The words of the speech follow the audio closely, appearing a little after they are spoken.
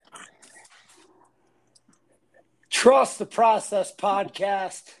Trust the Process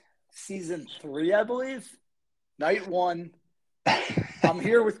podcast, season 3, I believe. Night 1. I'm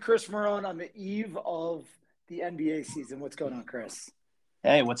here with Chris Marone on the eve of the NBA season. What's going on, Chris?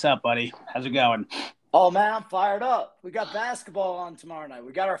 Hey, what's up, buddy? How's it going? Oh, man, I'm fired up. We got basketball on tomorrow night.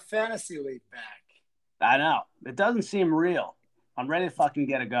 We got our fantasy league back. I know. It doesn't seem real. I'm ready to fucking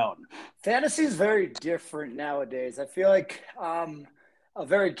get it going. Fantasy is very different nowadays. I feel like I'm a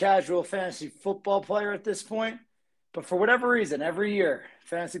very casual fantasy football player at this point. But for whatever reason, every year,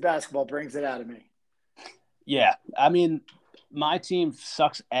 fantasy basketball brings it out of me. Yeah. I mean, my team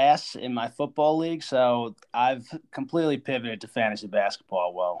sucks ass in my football league, so I've completely pivoted to fantasy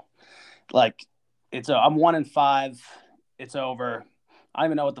basketball. Well, like, I'm 1-5. It's over. I don't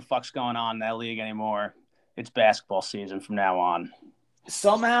even know what the fuck's going on in that league anymore. It's basketball season from now on.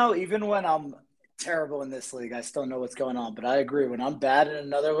 Somehow, even when I'm terrible in this league, I still know what's going on. But I agree. When I'm bad in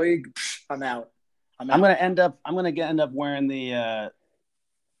another league, I'm out. I'm gonna end up wearing the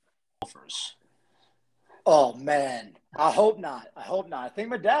Gophers. Oh man, I hope not. I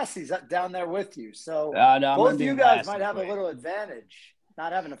think Madassi's down there with you, so No, both of you guys might have a little advantage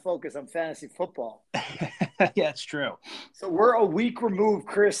not having to focus on fantasy football. Yeah, it's true. So we're a week removed,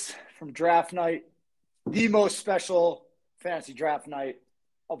 Chris, from draft night, the most special fantasy draft night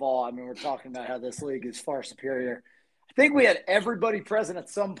of all. I mean, we're talking about how this league is far superior. I think we had everybody present at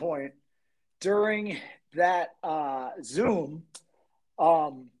some point during that Zoom.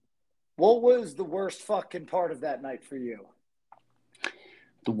 What was the worst fucking part of that night for you?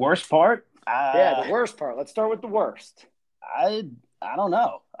 The worst part? Yeah, the worst part. Let's start with the worst. I don't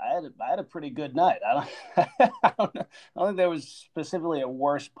know. I had a pretty good night. I don't think there was specifically a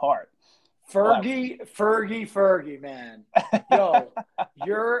worst part. Fergie, man. Yo,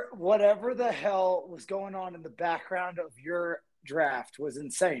 whatever the hell was going on in the background of your draft was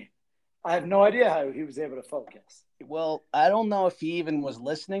insane. I have no idea how he was able to focus. Well, I don't know if he even was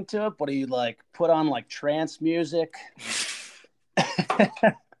listening to it, but he put on trance music.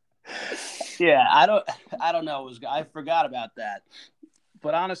 Yeah, I don't know. I forgot about that.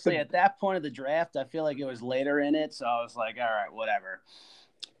 But honestly, at that point of the draft, I feel like it was later in it, so I was like, all right, whatever.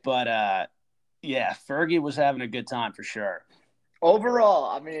 But yeah, Fergie was having a good time for sure. Overall,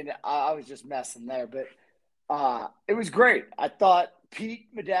 I mean, I was just messing there, but it was great. I thought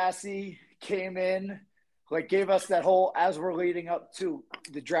Pete Madassi came in, gave us that whole, as we're leading up to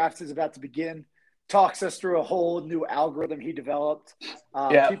the draft is about to begin, talks us through a whole new algorithm he developed.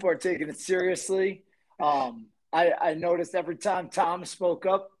 People are taking it seriously. I noticed every time Tom spoke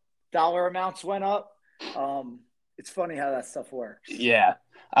up, dollar amounts went up. It's funny how that stuff works. Yeah.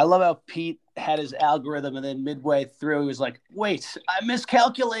 I love how Pete had his algorithm, and then midway through, he was like, wait, I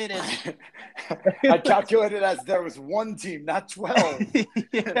miscalculated. I calculated as there was one team, not 12.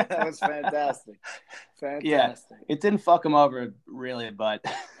 Yeah. That was fantastic. Yeah, it didn't fuck him over, really, but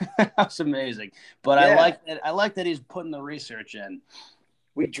that's amazing. But yeah. I like that he's putting the research in.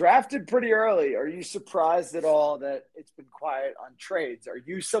 We drafted pretty early. Are you surprised at all that it's been quiet on trades? Are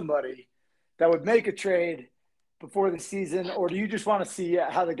you somebody that would make a trade before the season, or do you just want to see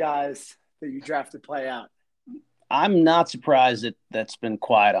how the guys that you drafted play out? I'm not surprised that's been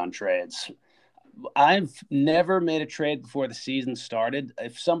quiet on trades. I've never made a trade before the season started.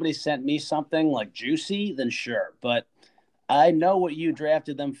 If somebody sent me something like juicy, then sure. But I know what you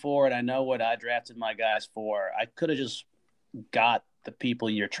drafted them for, and I know what I drafted my guys for. I could have just got the people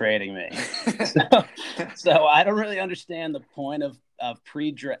you're trading me. So I don't really understand the point of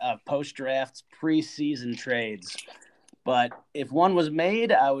post-draft preseason trades. But if one was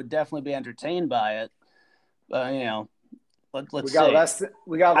made, I would definitely be entertained by it. Let's see.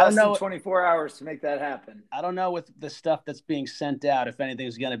 We got less than 24 hours to make that happen. I don't know with the stuff that's being sent out if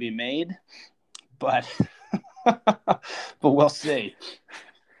anything's going to be made, but we'll see.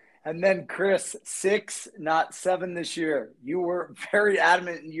 And then, Chris, 6, not 7 this year. You were very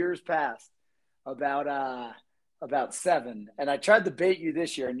adamant in years past about 7. And I tried to bait you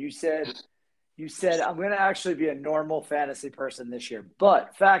this year, and you said I'm going to actually be a normal fantasy person this year.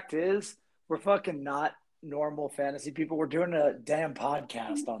 But fact is, we're fucking not normal fantasy people. We're doing a damn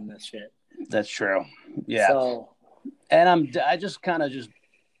podcast on this shit. That's true. Yeah. So, and I didn't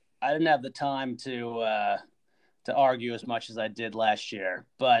have the time to argue as much as I did last year,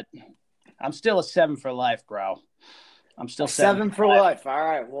 but I'm still a 7 for life, bro. I'm still 7 for life. All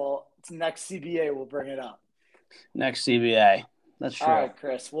right. Well, it's next CBA. We'll bring it up. Next CBA. That's true. All right,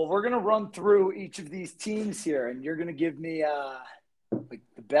 Chris. Well, we're going to run through each of these teams here, and you're going to give me the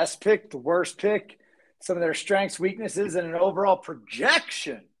best pick, the worst pick, some of their strengths, weaknesses, and an overall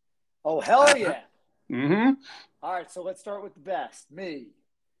projection. Oh, hell yeah. Mm-hmm. All right, so let's start with the best. Me.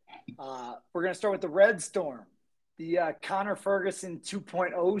 We're going to start with the Red Storm. the Connor Ferguson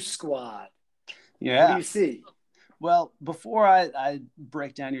 2.0 squad. Yeah. What do you see? Well, before I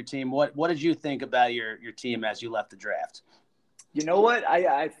break down your team, what did you think about your team as you left the draft? You know what?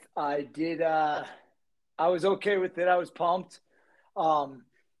 I did. I was okay with it. I was pumped.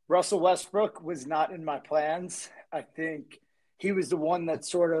 Russell Westbrook was not in my plans. I think he was the one that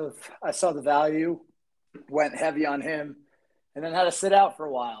sort of I saw the value, went heavy on him, and then had to sit out for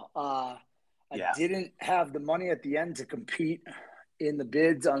a while. I Yeah. didn't have the money at the end to compete in the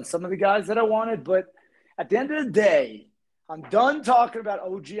bids on some of the guys that I wanted, but at the end of the day, I'm done talking about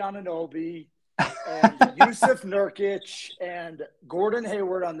OG Anunoby and Yusuf Nurkic and Gordon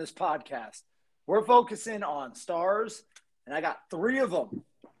Hayward on this podcast. We're focusing on stars, and I got 3 of them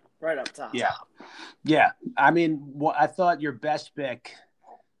right up top. Yeah. I mean, I thought your best pick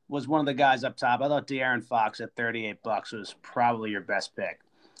was one of the guys up top. I thought De'Aaron Fox at $38 was probably your best pick.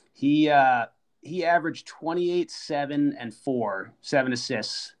 He averaged 28, 7, and 4, 7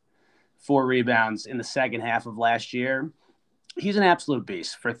 assists, 4 rebounds in the second half of last year. He's an absolute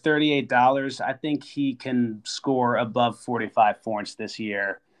beast. For $38, I think he can score above 45 points this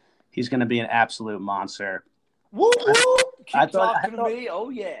year. He's going to be an absolute monster. Woo woo! Keep talking to me. Oh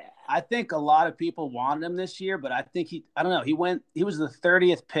yeah. I think a lot of people wanted him this year, but I think I don't know. He was the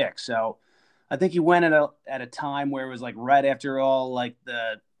 30th pick, so I think he went at a time where it was like right after all like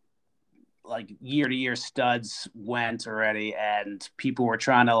the year-to-year studs went already, and people were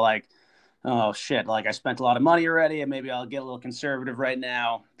trying to like, oh shit, like I spent a lot of money already, and maybe I'll get a little conservative right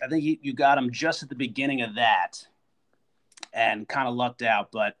now. I think you got him just at the beginning of that, and kind of lucked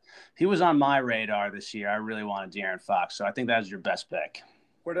out. But he was on my radar this year. I really wanted De'Aaron Fox, so I think that was your best pick.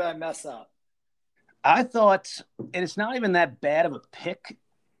 Where did I mess up? I thought, and it's not even that bad of a pick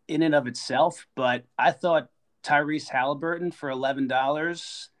in and of itself, but I thought Tyrese Halliburton for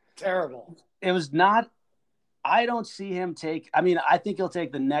 $11. Terrible. It was not. I don't see him take. I mean, I think he'll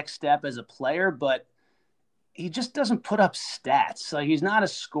take the next step as a player, but he just doesn't put up stats. Like he's not a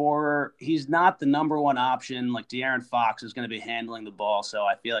scorer. He's not the number one option. Like De'Aaron Fox is going to be handling the ball, so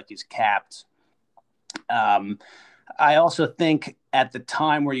I feel like he's capped. I also think at the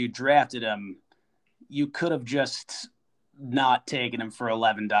time where you drafted him, you could have just not taken him for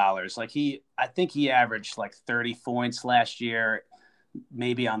 $11. Like I think he averaged like 30 points last year,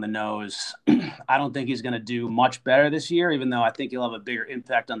 maybe on the nose. I don't think he's going to do much better this year, even though I think he'll have a bigger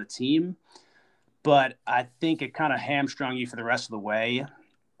impact on the team. But I think it kind of hamstrung you for the rest of the way.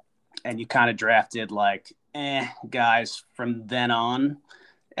 And you kind of drafted like, guys from then on.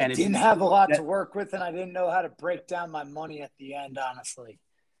 And I didn't have a lot to work with, and I didn't know how to break down my money at the end, honestly.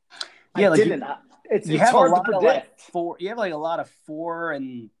 Yeah, I didn't. It's hard to predict. You have like a lot of $4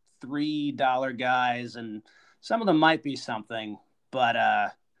 and $3 guys, and some of them might be something, but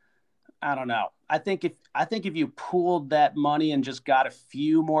I don't know. I think if you pooled that money and just got a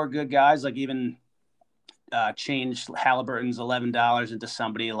few more good guys, like even changed Halliburton's $11 into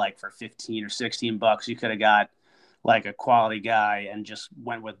somebody like for 15 or $16, you could have got like a quality guy and just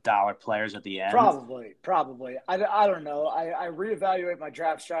went with dollar players at the end. Probably. I don't know. I reevaluate my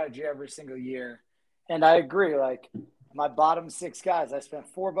draft strategy every single year. And I agree. Like my bottom 6 guys, I spent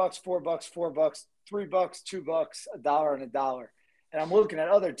 $4, $4, $4, $3, $2, $1, and $1. And I'm looking at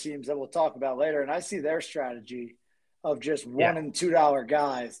other teams that we'll talk about later, and I see their strategy of just $1 and $2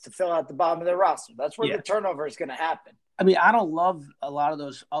 guys to fill out the bottom of their roster. That's where the turnover is going to happen. I mean, I don't love a lot of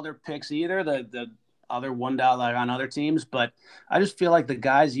those other picks either, the other $1 on other teams, but I just feel like the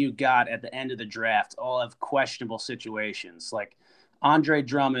guys you got at the end of the draft all have questionable situations. Like Andre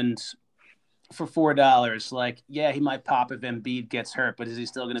Drummond for $4, like, yeah, he might pop if Embiid gets hurt, but is he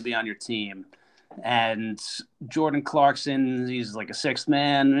still going to be on your team? And Jordan Clarkson, he's like a 6th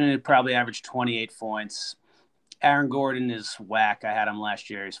man, probably averaged 28 points. Aaron Gordon is whack. I had him last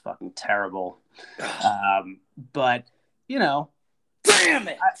year. He's fucking terrible. But, you know. Damn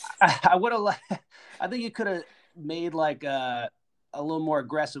it. I would have I think you could have made like a little more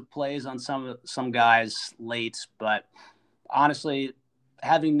aggressive plays on some guys late. But honestly,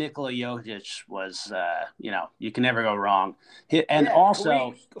 having Nikola Jokic was, you can never go wrong. And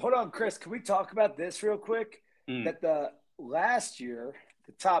also, hold on, Chris. Can we talk about this real quick? That the last year,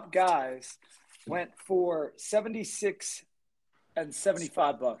 the top guys went for 76 and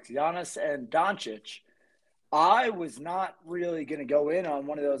 $75. Giannis and Doncic. I was not really going to go in on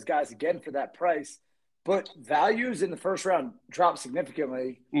one of those guys again for that price, but values in the first round dropped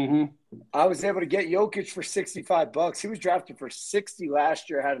significantly. Mm-hmm. I was able to get Jokic for $65. He was drafted for 60 last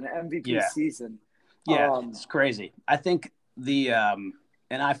year, had an MVP season. Yeah, it's crazy. I think and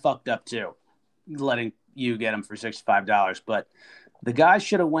I fucked up too, letting you get him for $65, but the guy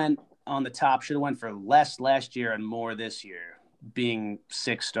should have went on the top should have went for less last year and more this year, being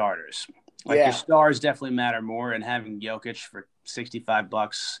 6 starters. Like your stars definitely matter more, and having Jokic for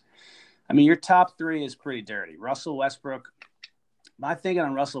 $65. I mean, your top 3 is pretty dirty. Russell Westbrook. My thinking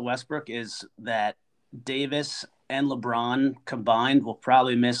on Russell Westbrook is that Davis and LeBron combined will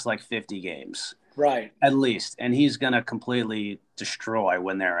probably miss like 50 games. Right. At least. And he's going to completely destroy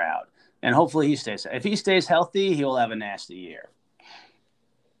when they're out. And hopefully he stays. If he stays healthy, he'll have a nasty year.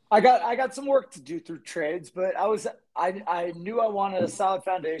 I got some work to do through trades, but I knew I wanted a solid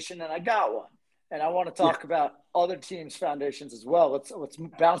foundation, and I got one. And I want to talk about other teams' foundations as well. Let's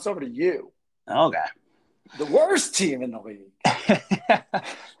bounce over to you. Okay. The worst team in the league.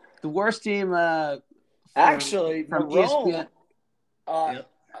 The worst team actually from Marone, ESPN.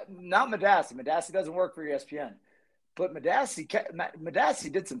 Not Madassi. Madassi doesn't work for ESPN. But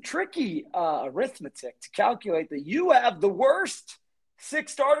Madassi did some tricky arithmetic to calculate that you have the worst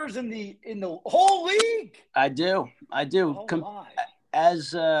 6 starters in the whole league. I do. Oh my. As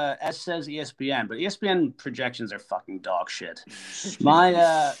says ESPN, but ESPN projections are fucking dog shit.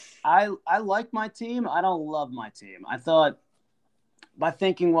 I like my team. I don't love my team. I thought my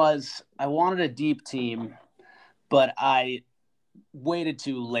thinking was I wanted a deep team, but I waited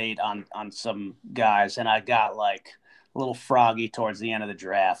too late on some guys, and I got like a little froggy towards the end of the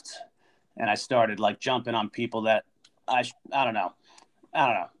draft, and I started like jumping on people that I don't know.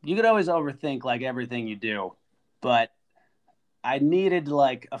 You could always overthink like everything you do, but I needed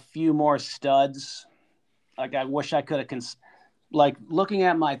like a few more studs. Like I wish I could have like looking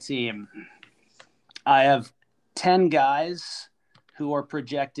at my team, I have 10 guys who are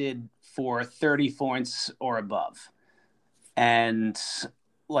projected for 30 points or above. And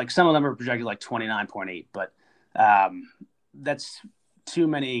like some of them are projected like 29.8, but that's too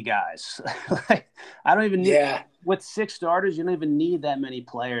many guys. Like I don't even need with 6 starters, you don't even need that many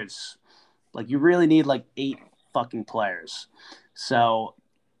players. Like you really need like 8 fucking players. So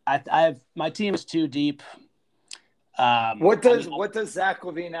I have my team is too deep. What does Zach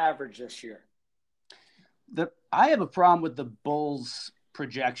LaVine average this year? I have a problem with the Bulls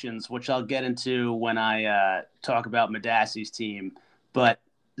projections, which I'll get into when I talk about Madassi's team. But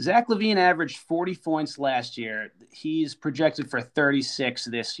Zach LaVine averaged 40 points last year. He's projected for 36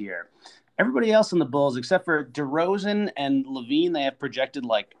 this year. Everybody else in the Bulls, except for DeRozan and LaVine, they have projected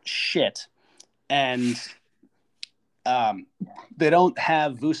like shit. And they don't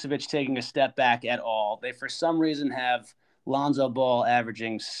have Vucevic taking a step back at all. They, for some reason, have Lonzo Ball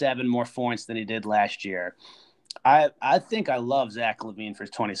averaging 7 more points than he did last year. I think I love Zach LaVine for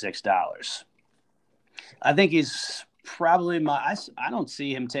 $26. I think he's probably I don't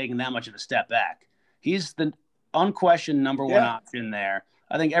see him taking that much of a step back. He's the unquestioned number one option there.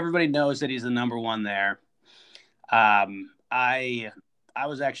 I think everybody knows that he's the number one there. I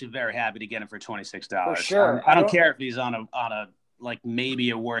was actually very happy to get him for $26. For sure. I don't care if he's on a like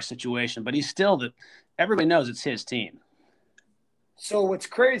maybe a worse situation, but he's still everybody knows it's his team. So what's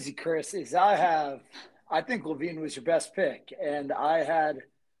crazy, Chris, is I think LaVine was your best pick, and I had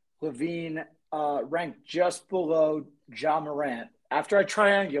LaVine ranked just below Ja Morant. After I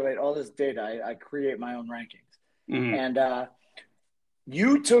triangulate all this data, I create my own rankings. Mm-hmm. And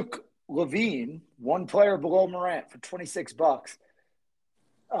you took LaVine, one player below Morant, for $26.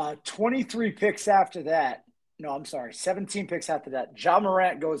 23 picks after that. No, I'm sorry, 17 picks after that. Ja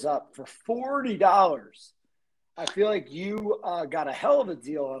Morant goes up for $40. I feel like you got a hell of a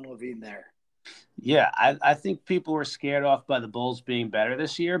deal on LaVine there. Yeah, I think people were scared off by the Bulls being better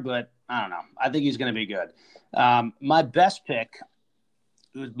this year, but I don't know. I think he's going to be good. My best pick,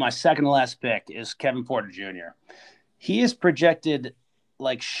 my second to last pick, is Kevin Porter Jr. He is projected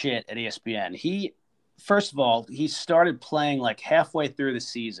like shit at ESPN. First of all, he started playing like halfway through the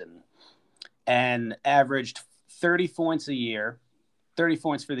season and averaged 30 points for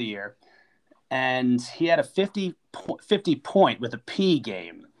the year. And he had a 50 point with a P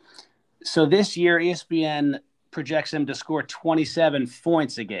game. So this year, ESPN projects him to score 27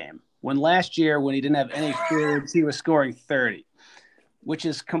 points a game. When last year, when he didn't have any forwards, he was scoring 30, which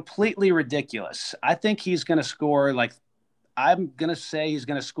is completely ridiculous. I think he's going to score I'm going to say he's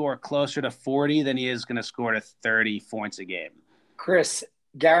going to score closer to 40 than he is going to score to 30 points a game. Chris,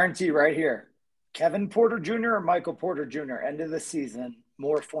 guarantee right here. Kevin Porter Jr. or Michael Porter Jr. end of the season,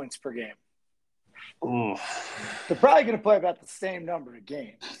 more points per game. Ooh. They're probably going to play about the same number of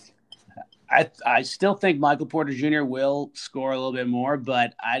games. I still think Michael Porter Jr. will score a little bit more,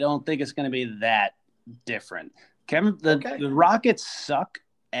 but I don't think it's going to be that different. The Rockets suck,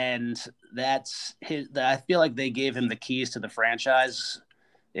 and that's I feel like they gave him the keys to the franchise.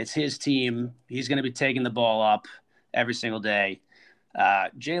 It's his team. He's going to be taking the ball up every single day.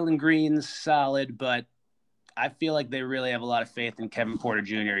 Jalen Green's solid, but I feel like they really have a lot of faith in Kevin Porter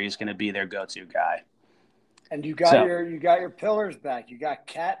Jr. He's going to be their go-to guy. And you got So your pillars back. You got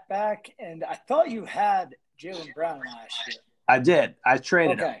Cat back, and I thought you had Jaylen Brown last year. I did. I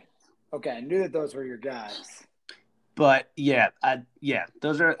traded him. Okay. I knew that those were your guys. But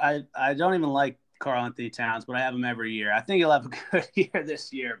those are. I don't even like Karl-Anthony Towns, but I have him every year. I think he'll have a good year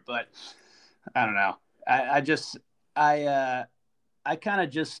this year, but I don't know. I kind of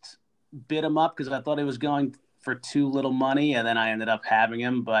just bid him up because I thought he was going for too little money, and then I ended up having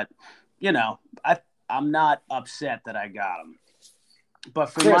him. But I'm not upset that I got him. But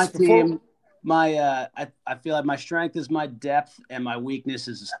for my team, I feel like my strength is my depth, and my weakness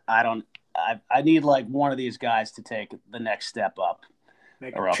is I need like one of these guys to take the next step up.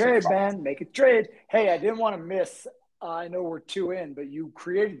 Make a trade, man. Make a trade. Hey, I didn't want to miss. I know we're 2 in, but you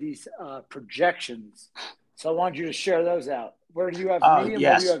created these projections, so I wanted you to share those out. Where do you have me, and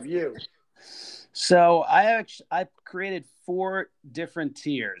where do you have you? So I created 4 different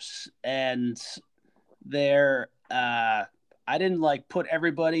tiers, and they're I didn't like put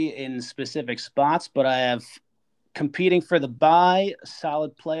everybody in specific spots, but I have competing for the bye,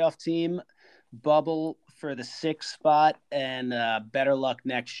 solid playoff team, bubble for the 6th spot, and better luck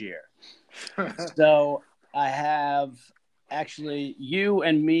next year. So I have actually you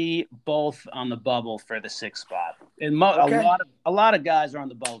and me both on the bubble for the 6th spot. And a lot of guys are on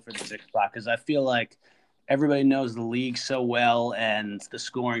the bubble for the 6th spot because I feel like everybody knows the league so well and the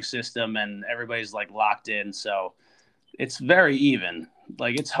scoring system, and everybody's like locked in. So it's very even.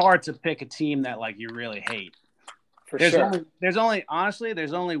 Like it's hard to pick a team that like you really hate. There's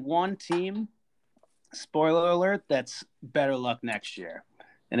only one team, spoiler alert, that's better luck next year.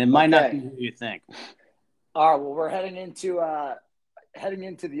 And it might not be who you think. All right, well, we're heading into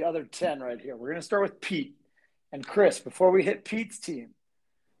the other 10 right here. We're going to start with Pete. And Chris, before we hit Pete's team,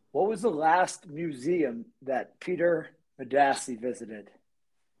 what was the last museum that Peter Madassi visited?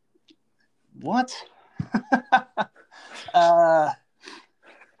 What?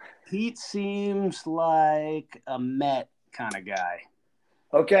 Pete seems like a Met kind of guy.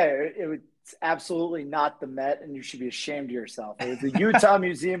 Okay, it was absolutely not the Met, and you should be ashamed of yourself. It was the Utah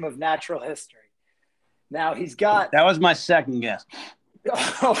Museum of Natural History. Now he's got. That was my second guess.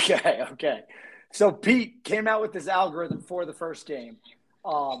 Okay. So Pete came out with this algorithm for the first game,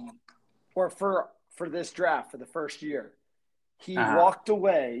 or for this draft for the first year. He walked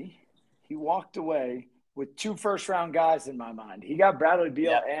away. He walked away with 2 first-round guys in my mind. He got Bradley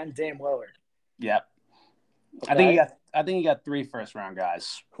Beal and Dame Lillard. Yep. Okay. I think he got 3 first-round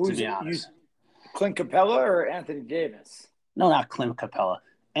guys. To be honest, Clint Capella or Anthony Davis? No, not Clint Capella.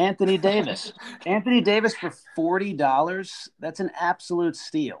 Anthony Davis. Anthony Davis for $40. That's an absolute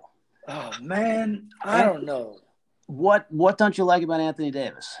steal. Oh man, I don't know. What don't you like about Anthony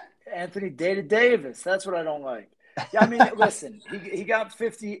Davis? Anthony dated Davis. That's what I don't like. Yeah, I mean, listen, he got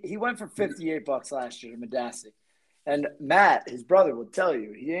 50. He went for $58 last year to Madassi, and Matt, his brother, will tell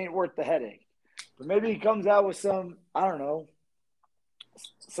you he ain't worth the headache. But maybe he comes out with some, I don't know,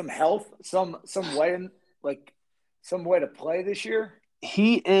 some health, some way to play this year.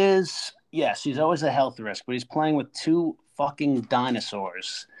 He is, yes, he's always a health risk, but he's playing with 2 fucking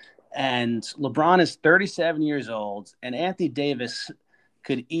dinosaurs. And LeBron is 37 years old, and Anthony Davis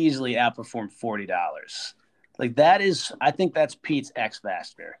could easily outperform $40. Like that is, I think that's Pete's X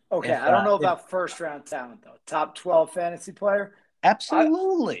factor. Okay, I don't know about first-round talent though. Top 12 fantasy player?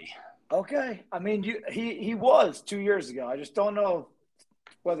 Absolutely. Okay, I mean, he was 2 years ago. I just don't know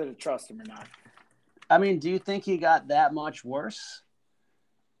whether to trust him or not. I mean, do you think he got that much worse?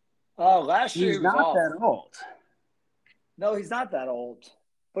 Last year he's not that old. No, he's not that old.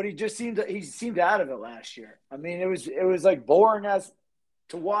 But he seemed out of it last year. I mean, it was like boring as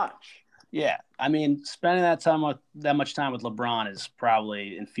to watch. Yeah, I mean, spending that much time with LeBron is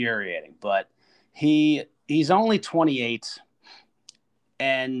probably infuriating. But he's only 28,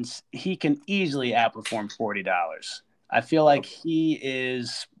 and he can easily outperform $40. I feel like he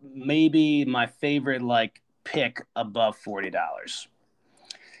is maybe my favorite pick above $40.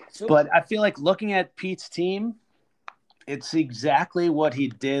 But I feel like looking at Pete's team, it's exactly what he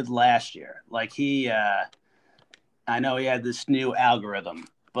did last year. Like I know he had this new algorithm,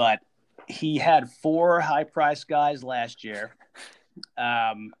 but he had 4 high-priced guys last year.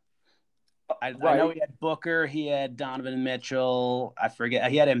 I know he had Booker, he had Donovan Mitchell. I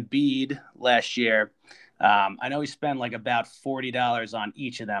forget, he had Embiid last year. I know he spent about $40 on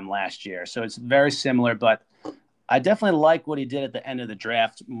each of them last year, so it's very similar. But I definitely like what he did at the end of the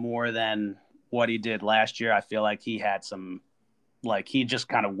draft more than what he did last year. I feel like he had some, he just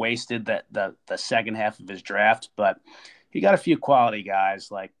kind of wasted the second half of his draft. But he got a few quality guys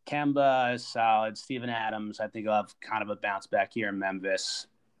like Kemba is solid. Steven Adams, I think he'll have kind of a bounce back here in Memphis.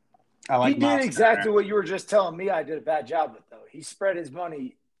 I He like did Miles Turner. exactly what you were just telling me I did a bad job with, though. He spread his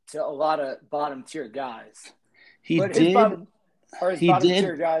money to a lot of bottom tier guys. He But his did. bottom are his He bottom did.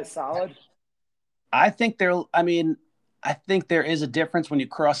 tier guys solid? I think there. I mean, I think there is a difference when you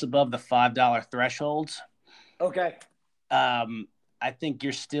cross above the $5 thresholds. Okay. I think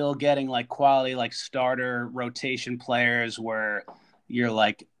you're still getting like quality, like starter rotation players where you're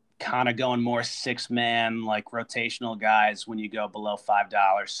like kind of going more 6-man, like rotational guys when you go below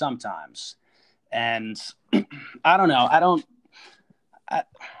 $5 sometimes. And I don't know.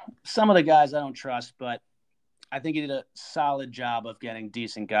 Some of the guys I don't trust, but I think he did a solid job of getting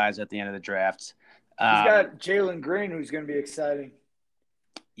decent guys at the end of the draft. He's got Jalen Green, who's going to be exciting.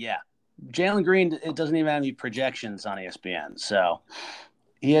 Yeah. Jalen Green, it doesn't even have any projections on ESPN. So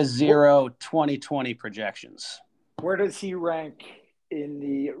he has 0 2020 projections. Where does he rank in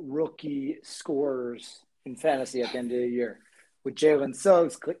the rookie scorers in fantasy at the end of the year? With Jalen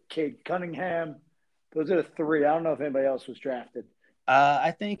Suggs, Cade Cunningham. Those are the three. I don't know if anybody else was drafted.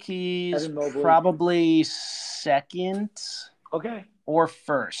 I think he's probably second or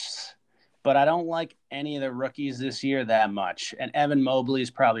first. But I don't like any of the rookies this year that much. And Evan Mobley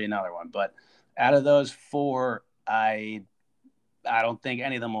is probably another one. But out of those four, I don't think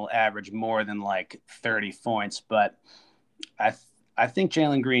any of them will average more than like 30 points. But I think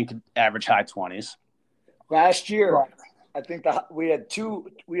Jalen Green could average high 20s. Last year, I think we had two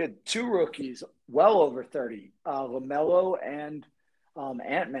rookies well over 30, LaMelo and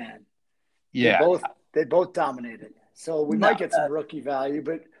Ant-Man. Yeah. They both dominated. So we might get some rookie value,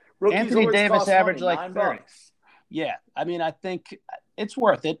 but rookies Anthony Davis averaged money, like 30. Yeah. I mean, I think it's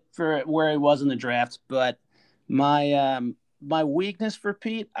worth it for where he was in the draft. But my weakness for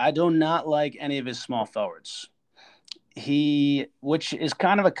Pete, I do not like any of his small forwards. Which is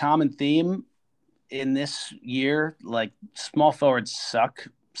kind of a common theme in this year, like small forwards suck,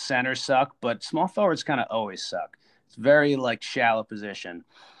 centers suck, but small forwards kind of always suck. It's very like shallow position.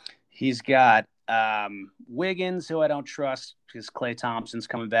 He's got Wiggins, who I don't trust because Klay Thompson's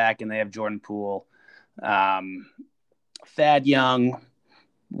coming back and they have Jordan Poole. Thad Young,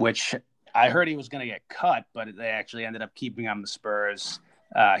 which I heard he was going to get cut, but they actually ended up keeping him on the Spurs.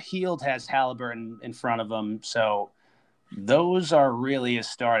 Hield has Halliburton in front of him, so those are really his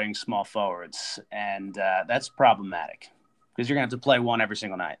starting small forwards, and that's problematic because you're going to have to play one every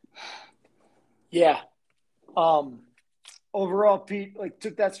single night. Yeah. Overall, Pete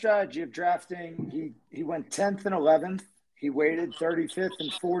took that strategy of drafting. He went 10th and 11th. He waited 35th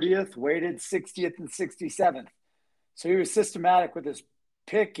and 40th, waited 60th and 67th. So he was systematic with his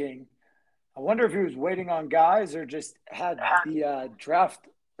picking. I wonder if he was waiting on guys or just had the draft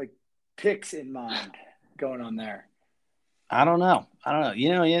picks in mind going on there. I don't know.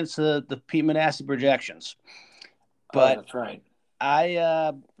 It's the Pete Manassi projections. But that's right.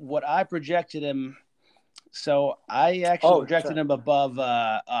 What I projected him. So I actually projected him above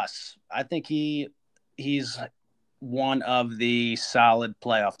us. I think he's one of the solid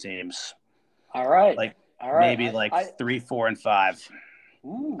playoff teams. All right. Maybe 3, 4, and 5.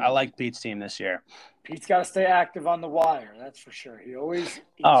 Ooh. I like Pete's team this year. Pete's got to stay active on the wire. That's for sure. He's always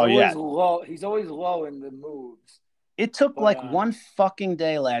low. He's always low in the moves. It took one fucking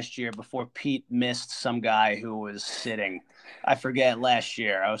day last year before Pete missed some guy who was sitting. I forget last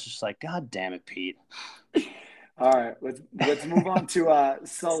year. I was just like, God damn it, Pete. All right, let's move on to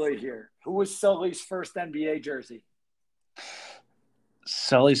Sully here. Who was Sully's first NBA jersey?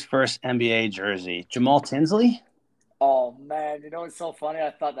 Sully's first NBA jersey. Jamal Tinsley? Oh, man. You know what's so funny? I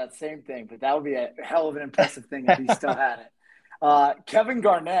thought that same thing, but that would be a hell of an impressive thing if he still had it. Kevin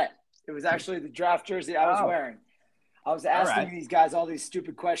Garnett. It was actually the draft jersey I was wearing. I was asking these guys all these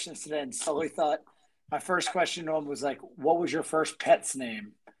stupid questions today, and Sully thought my first question to him was like, what was your first pet's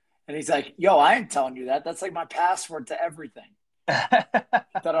name? And he's like, yo, I ain't telling you that. That's like my password to everything. I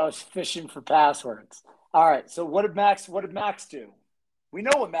thought I was fishing for passwords. All right, so what did Max do? We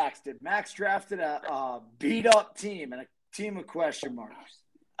know what Max did. Max drafted a beat-up team and a team of question marks.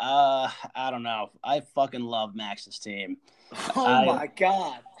 I don't know. I fucking love Max's team. Oh, my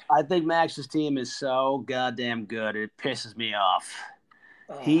God. I think Max's team is so goddamn good. It pisses me off.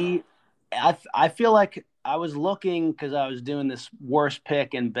 I feel like I was looking because I was doing this worst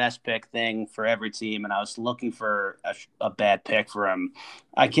pick and best pick thing for every team, and I was looking for a bad pick for him.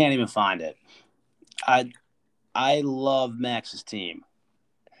 I can't even find it. I love Max's team.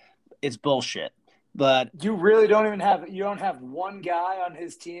 It's bullshit, but you really don't have one guy on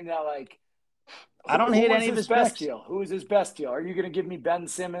his team that I don't hate any of his best deal. Who is his best deal? Are you going to give me Ben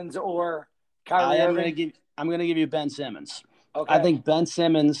Simmons or Kyrie Irving? I'm going to give you Ben Simmons. Okay. I think Ben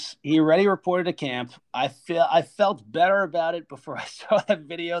Simmons, he already reported to camp. I felt better about it before I saw that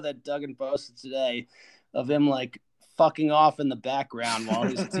video that Duggan posted today of him like fucking off in the background while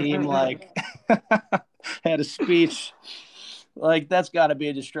his team like had a speech. Like that's got to be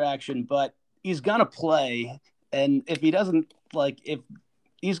a distraction, but he's going to play. And if he doesn't if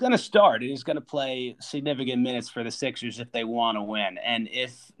he's going to start and he's going to play significant minutes for the Sixers if they want to win. And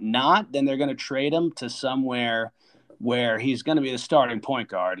if not, then they're going to trade him to somewhere where he's going to be the starting point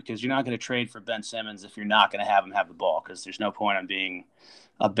guard, because you're not going to trade for Ben Simmons if you're not going to have him have the ball, because there's no point in being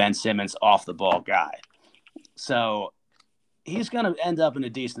a Ben Simmons off the ball guy. So he's going to end up in a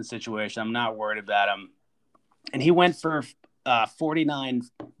decent situation. I'm not worried about him. And he went for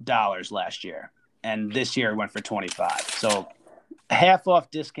 $49 last year, and this year it went for $25. So a half off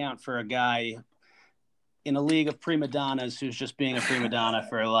discount for a guy in a league of prima donnas who's just being a prima donna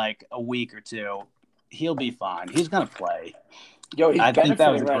for like a week or two. He'll be fine. He's going to play. Yo, he's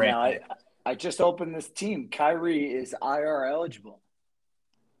benefiting right now. Pick. I just opened this team. Kyrie is IR eligible.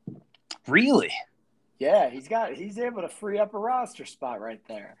 Really? Yeah, he's able to free up a roster spot right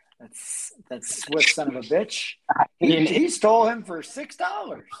there. That's Swift son of a bitch. He stole him for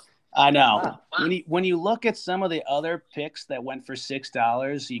 $6. I know. Wow. When you look at some of the other picks that went for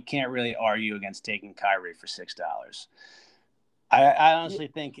 $6, you can't really argue against taking Kyrie for $6. I honestly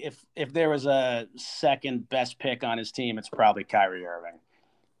think if there was a second best pick on his team, it's probably Kyrie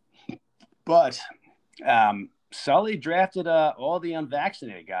Irving. But Sully drafted all the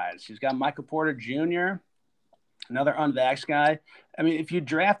unvaccinated guys. He's got Michael Porter Jr., another unvaxxed guy. I mean, if you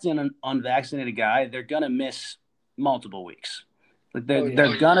draft an unvaccinated guy, they're going to miss multiple weeks.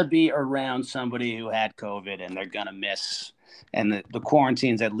 They're going to be around somebody who had COVID, and they're going to miss. And the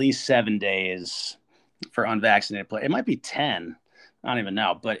quarantine's at least 7 days for unvaccinated play. It might be 10. I don't even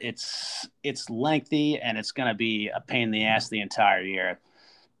know. But it's lengthy, and it's going to be a pain in the ass the entire year.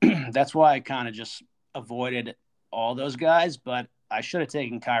 That's why I kind of just avoided all those guys. But I should have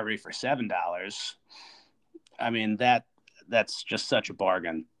taken Kyrie for $7. I mean, that's just such a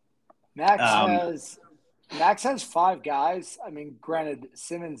bargain. Max has 5 guys. I mean, granted,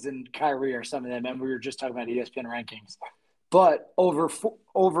 Simmons and Kyrie are some of them, and we were just talking about ESPN rankings, but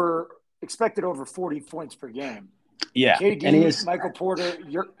expected over 40 points per game. Yeah, KD, Michael Porter,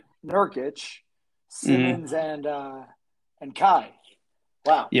 Nurkic, Simmons, and Kai.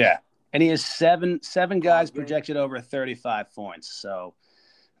 Wow. Yeah, and he has seven guys projected over 35 points. So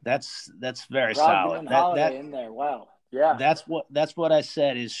that's very solid. That in there. Wow. Yeah, that's what I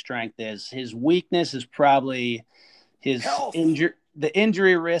said his strength is. His weakness is probably his the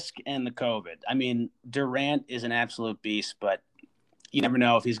injury risk and the COVID. I mean, Durant is an absolute beast, but you never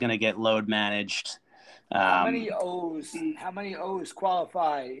know if he's going to get load managed. How many O's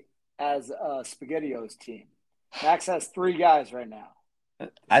qualify as a SpaghettiOs team? Max has 3 guys right now.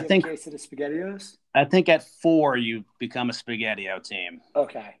 I think case of the SpaghettiOs. I think at 4 you become a SpaghettiO team.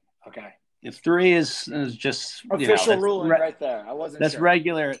 Okay. If 3 is just official ruling right there. I wasn't. That's sure.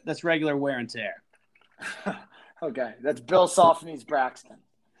 regular. That's regular wear and tear. Okay, that's Bill Softneys Braxton.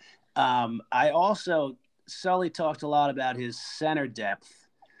 Sully talked a lot about his center depth,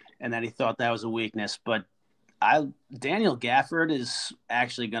 and that he thought that was a weakness. But Daniel Gafford is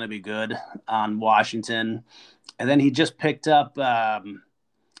actually going to be good on Washington, and then he just picked up Al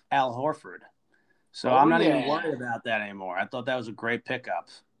Horford, so I'm not even worried about that anymore. I thought that was a great pickup.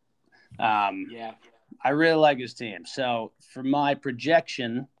 I really like his team. So for my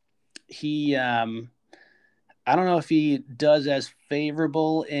projection, he I don't know if he does as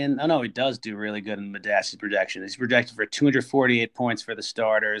favorable in. Oh no, he does do really good in Madassi's projection. He's projected for 248 points for the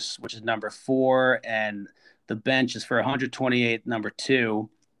starters, which is number 4, and the bench is for 128, number 2.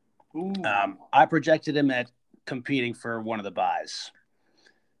 I projected him at competing for one of the buys.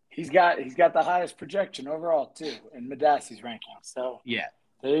 He's got the highest projection overall too in Madassi's ranking. So yeah,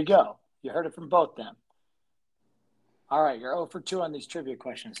 there you go. You heard it from both them. All right, you're 0 for 2 on these trivia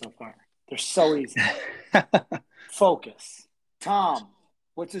questions so far. They're so easy. Focus. Tom,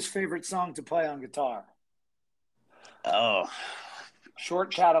 what's his favorite song to play on guitar? Oh.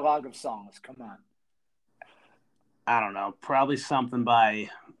 Short catalog of songs. Come on. I don't know. Probably something by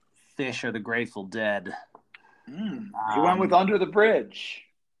Fish or the Grateful Dead. He went with Under the Bridge.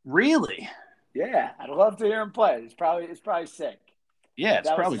 Really? Yeah, I'd love to hear him play. It's probably sick. Yeah,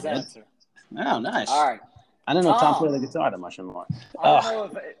 it's probably good. Answer. Oh, nice. All right. I don't know Tom played the guitar that much anymore. I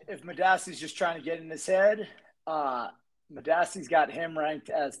don't know if Madassi's just trying to get in his head. Madassi's got him ranked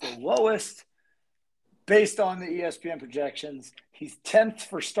as the lowest based on the ESPN projections. He's 10th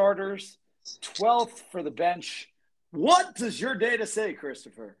for starters, 12th for the bench. What does your data say,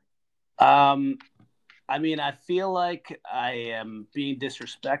 Christopher? I I mean, I feel like I am being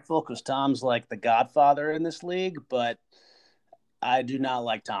disrespectful because Tom's like the godfather in this league, but I do not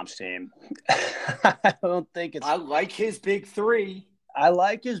like Tom's team. I don't think it's. I like his big three. I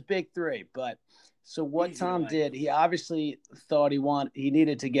like his big three, but so what Easy to Tom like. did, he obviously thought he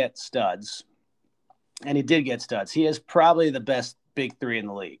needed to get studs, and he did get studs. He is probably the best big three in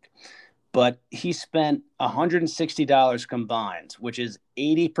the league, but he spent $160 combined, which is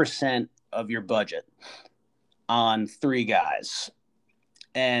 80% of your budget on three guys.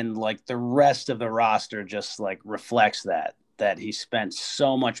 And like the rest of the roster just like reflects that he spent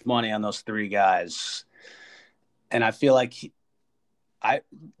so much money on those three guys. And I feel like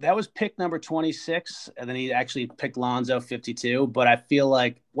that was pick number 26, and then he actually picked Lonzo 52. But I feel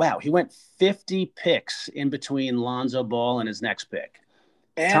like, wow, he went 50 picks in between Lonzo Ball and his next pick.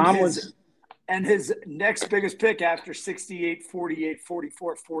 And his next biggest pick after 68, 48,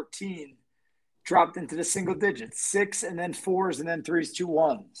 44, 14 dropped into the single digits, 6 and then 4s and then 3s, 2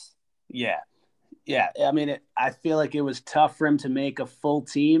 1s. Yeah. Yeah. I mean, I feel like it was tough for him to make a full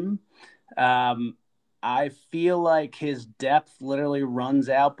team. I feel like his depth literally runs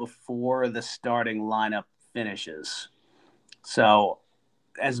out before the starting lineup finishes. So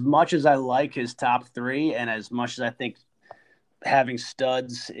as much as I like his top three and as much as I think having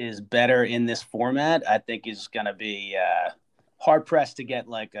studs is better in this format, I think he's going to be hard pressed to get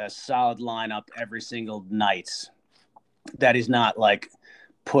like a solid lineup every single night that he's not like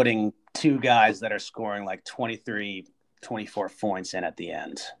putting two guys that are scoring like 23, 24 points in at the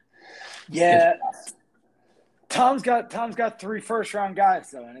end. Yeah. Tom's got 3 first-round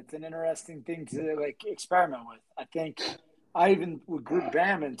guys, though, and it's an interesting thing to like experiment with. I think I even would group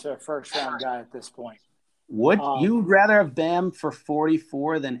Bam into a first-round guy at this point. Would you rather have Bam for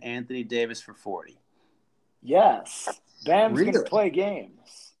 44 than Anthony Davis for 40? Yes, Bam's Really? going to play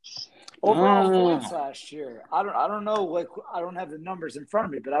games. Overall points last year, I don't know. Like I don't have the numbers in front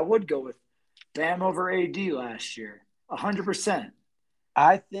of me, but I would go with Bam over AD last year, 100%.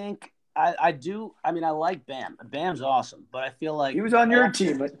 I think. I do. I mean, I like Bam. Bam's awesome, but I feel like he was on your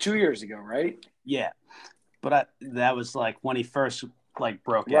team 2 years ago, right? Yeah, but that was like when he first like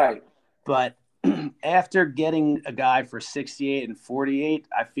broke right. out. But after getting a guy for 68 and 48,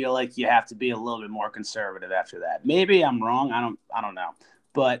 I feel like you have to be a little bit more conservative after that. Maybe I'm wrong. I don't know,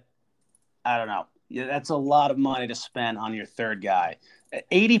 but I don't know. Yeah, that's a lot of money to spend on your third guy.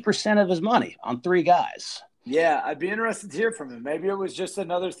 80% of his money on three guys. Yeah, I'd be interested to hear from him. Maybe it was just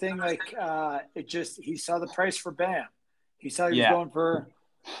another thing like he saw the price for Bam. He saw he was going for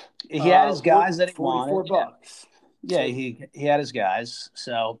he had his guys that he wanted. $44. Yeah, he had his guys.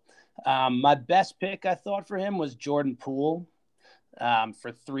 So my best pick I thought for him was Jordan Poole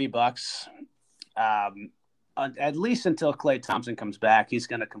for $3. At least until Klay Thompson comes back, he's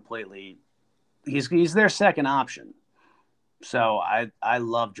going to completely he's their second option. So I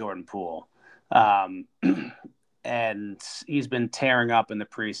love Jordan Poole. And he's been tearing up in the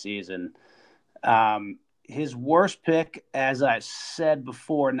preseason. His worst pick, as I said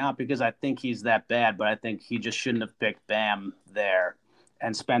before, not because I think he's that bad, but I think he just shouldn't have picked Bam there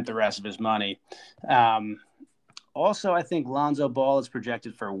and spent the rest of his money. Also, I think Lonzo Ball is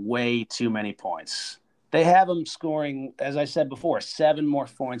projected for way too many points. They have him scoring, as I said before, 7 more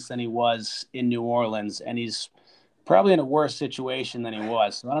points than he was in New Orleans, and he's probably in a worse situation than he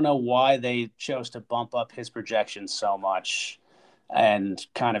was. So I don't know why they chose to bump up his projections so much and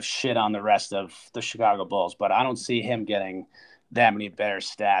kind of shit on the rest of the Chicago Bulls. But I don't see him getting that many better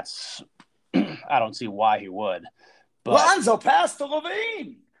stats. I don't see why he would. But Lonzo passed to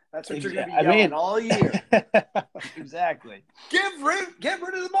LaVine. That's what you're going to be yelling all year. Exactly. Get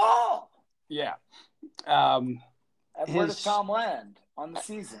rid of the ball. Yeah. And where does Tom land on the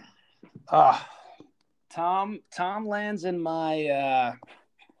season? Tom lands in my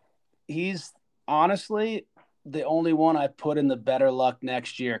he's honestly the only one I put in the better luck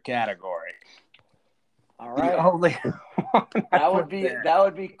next year category. All right. That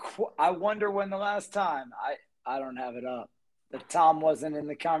would be I wonder when the last time I don't have it up that Tom wasn't in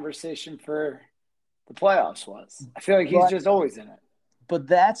the conversation for the playoffs was. I feel like he's just always in it. But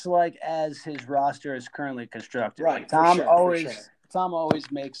that's like as his roster is currently constructed. Right. Like Tom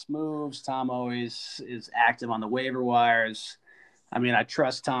always makes moves. Tom always is active on the waiver wires. I mean, I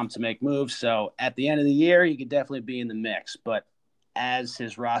trust Tom to make moves. So at the end of the year, he could definitely be in the mix. But as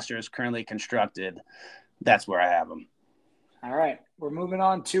his roster is currently constructed, that's where I have him. All right. We're moving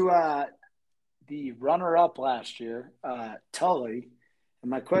on to the runner-up last year, Tully.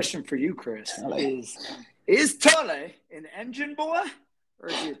 And my question for you, Chris, is Tully an engine boy or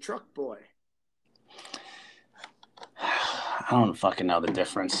is he a truck boy? I don't fucking know the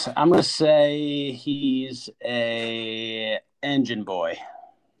difference. I'm gonna say he's a engine boy.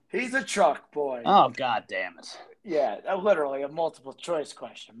 He's a truck boy. Oh god damn it! Yeah, literally a multiple choice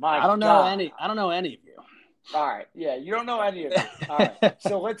question. My I don't know God. any. I don't know any of you. All right. Yeah, you don't know any of it. All right.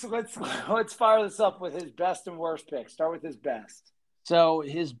 So let's fire this up with his best and worst pick. Start with his best. So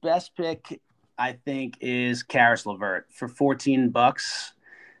his best pick, I think, is Karis LeVert for $14.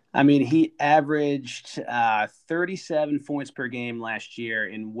 I mean, he averaged 37 points per game last year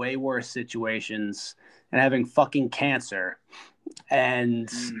in way worse situations and having fucking cancer. And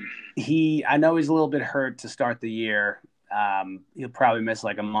I know he's a little bit hurt to start the year. He'll probably miss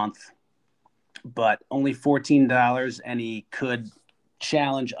like a month, but only $14, and he could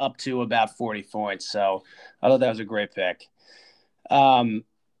challenge up to about 40 points. So I thought that was a great pick.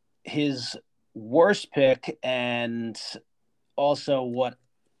 His worst pick, and also what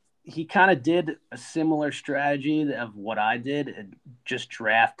he kind of did a similar strategy of what I did, just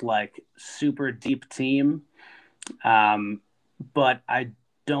draft like super deep team. But I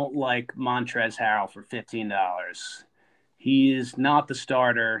don't like Montrezl Harrell for $15. He is not the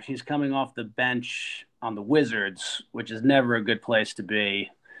starter. He's coming off the bench on the Wizards, which is never a good place to be.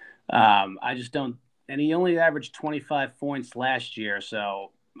 I just don't, and he only averaged 25 points last year,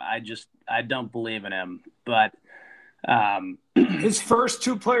 so I don't believe in him. But his first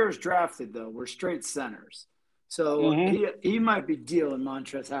two players drafted though were straight centers, so he might be dealing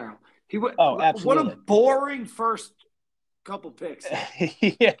Montrezl Harrell. Absolutely. What a boring first couple picks.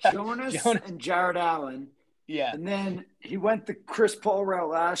 Yeah. Jonas and Jared Allen. Yeah. And then he went the Chris Paul route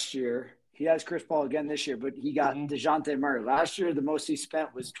last year. He has Chris Paul again this year, but he got DeJounte Murray. Last year, the most he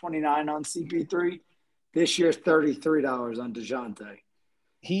spent was $29 on CP3. This year, $33 on DeJounte.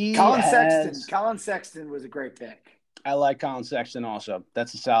 Colin Sexton was a great pick. I like Colin Sexton also.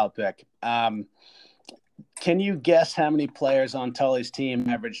 That's a solid pick. Can you guess how many players on Tully's team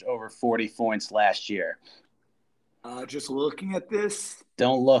averaged over 40 points last year? Just looking at this.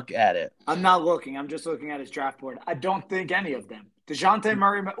 Don't look at it. I'm not looking. I'm just looking at his draft board. I don't think any of them. DeJounte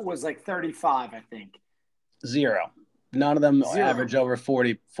Murray was like 35, I think. Zero. None of them averaged over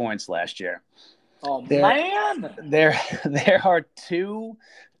 40 points last year. Oh, man. There are two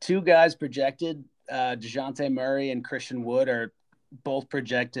guys projected. DeJounte Murray and Christian Wood are both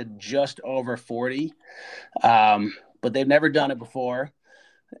projected just over 40. But they've never done it before.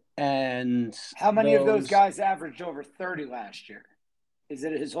 And how many of those guys averaged over 30 last year? Is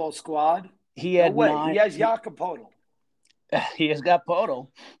it his whole squad? He had He has Jakob Poeltl. He has got Poeltl.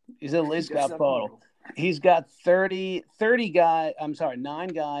 He's at least got Poeltl. He's got 9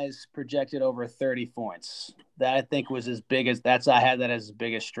 guys projected over 30 points. That I think was his biggest. I had that as his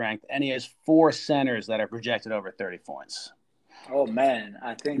biggest strength. And he has 4 centers that are projected over 30 points. Oh man,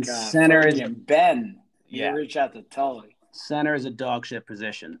 I think center is Ben. You reach out to Tully. Center is a dog shit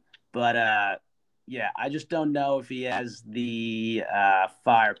position, but I just don't know if he has the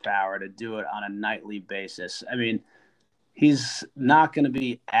firepower to do it on a nightly basis. I mean, he's not going to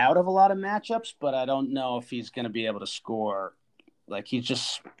be out of a lot of matchups, but I don't know if he's going to be able to score. Like he's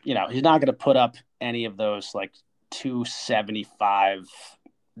just, he's not going to put up any of those like 275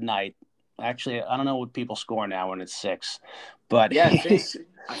 night. Actually, I don't know what people score now when it's 6, but yeah,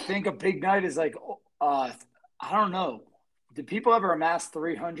 I think a big night is like, I don't know. Did people ever amass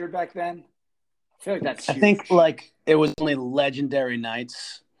 300 back then? I feel like that's huge. I think like it was only legendary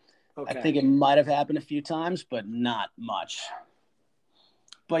nights. Okay. I think it might have happened a few times, but not much.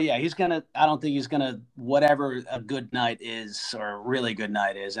 But yeah, I don't think he's gonna, whatever a good night is or a really good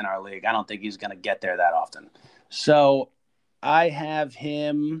night is in our league, I don't think he's gonna get there that often. So I have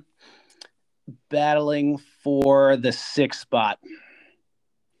him battling for the 6th spot.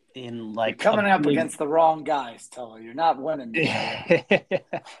 In like you're coming up against the wrong guys, Tully. You're not winning.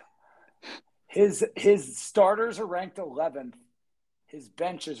 His starters are ranked 11th. His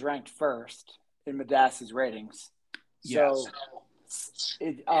bench is ranked 1st in Madassi's ratings. So,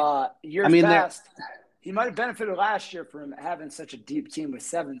 years past, he might have benefited last year from having such a deep team with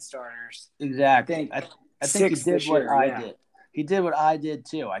 7 starters. Exactly. I think he did what I did. He did what I did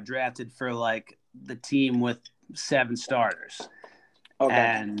too. I drafted for like the team with 7 starters. Okay.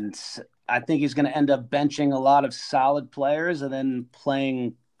 And I think he's going to end up benching a lot of solid players and then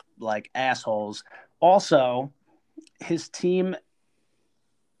playing like assholes. Also, his team,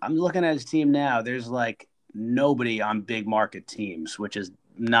 I'm looking at his team now. There's like nobody on big market teams, which is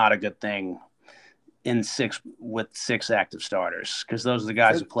not a good thing with 6 active starters, because those are the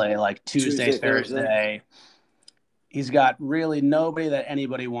guys who play like Tuesday, Thursday. He's got really nobody that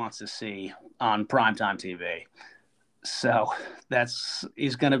anybody wants to see on primetime TV. So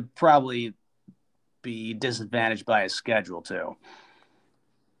he's going to probably be disadvantaged by his schedule too.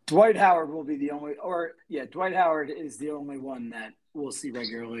 Dwight Howard will be Dwight Howard is the only one that we'll see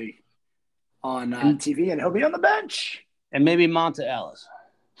regularly on TV, and he'll be on the bench. And maybe Monta Ellis.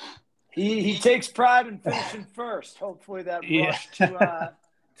 He takes pride in finishing first. Hopefully that rush to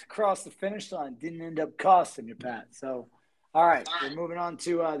cross the finish line didn't end up costing you, Pat. So, all right, we're moving on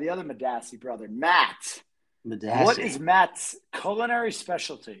to the other Madassi brother, Matt. Madassi. What is Matt's culinary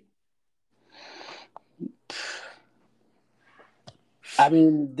specialty? I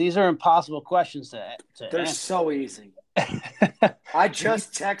mean, these are impossible questions to They're answer. so easy. I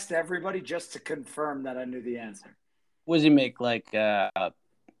just text everybody just to confirm that I knew the answer. What does he make, like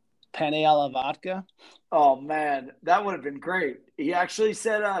penne alla vodka? Oh, man, that would have been great. He actually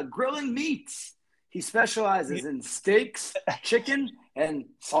said grilling meats. He specializes in steaks, chicken, and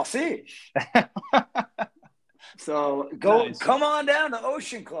sausage. So come on down to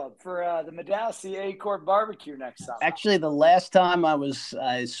Ocean Club for the Madassi A-Court barbecue next summer. Actually, the last time I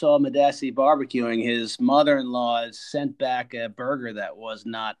saw Madassi barbecuing, his mother-in-law sent back a burger that was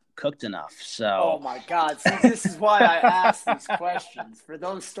not cooked enough. So, oh my God! See, this is why I asked these questions for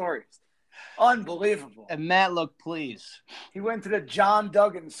those stories. Unbelievable. And Matt looked pleased. He went to the John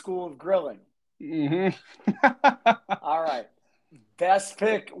Duggan School of Grilling. Mm-hmm. All right. Best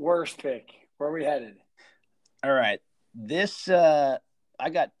pick, worst pick. Where are we headed? All right. This I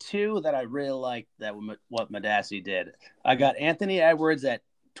got two that I really liked that what Madassi did. I got Anthony Edwards at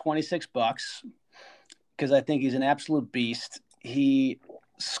 $26 because I think he's an absolute beast. He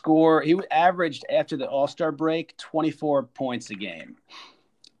averaged after the All-Star break 24 points a game.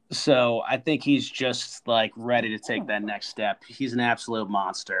 So I think he's just like ready to take that next step. He's an absolute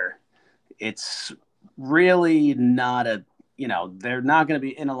monster. It's really not they're not going to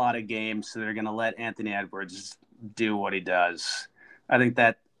be in a lot of games, so they're going to let Anthony Edwards do what he does. I think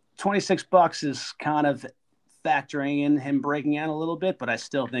that $26 is kind of factoring in him breaking out a little bit, but I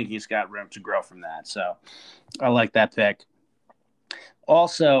still think he's got room to grow from that. So I like that pick.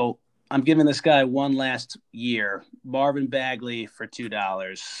 Also, I'm giving this guy one last year, Marvin Bagley, for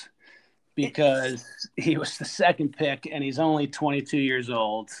 $2 because he was the second pick and he's only 22 years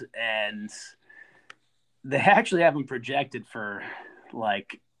old. And they actually have him projected for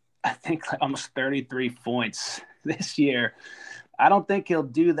I think almost 33 points this year. I don't think he'll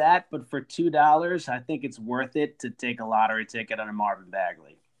do that, but for $2, I think it's worth it to take a lottery ticket on a Marvin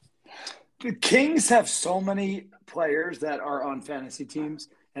Bagley. The Kings have so many players that are on fantasy teams,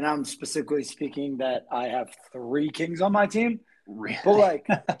 and I'm specifically speaking that I have 3 Kings on my team. Really?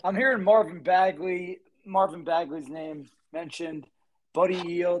 But I'm hearing Marvin Bagley's name mentioned, Buddy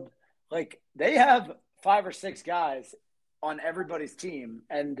Hield. They have 5 or 6 guys on everybody's team,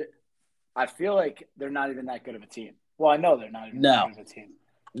 and I feel like they're not even that good of a team. Well, I know they're not even that good of a team.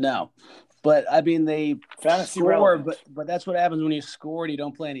 No. But, I mean, they fantasy score, relevant. but that's what happens when you score and you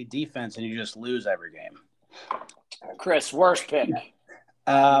don't play any defense and you just lose every game. Chris, worst pick.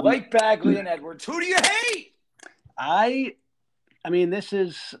 Bagley and Edwards. Who do you hate? I mean,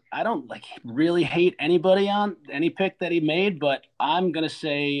 I don't really hate anybody on any pick that he made, but I'm going to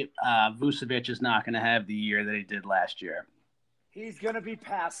say Vucevic is not going to have the year that he did last year. He's going to be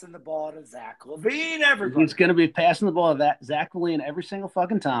passing the ball to Zach LaVine, everybody. He's going to be passing the ball to Zach LaVine every single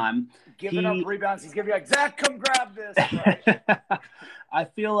fucking time. Giving up rebounds. He's going to be like, Zach, come grab this. Right? I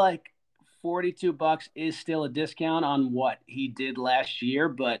feel like $42 is still a discount on what he did last year,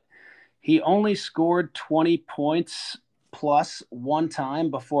 but he only scored 20 points plus one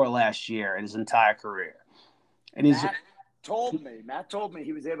time before last year in his entire career. And Matt told me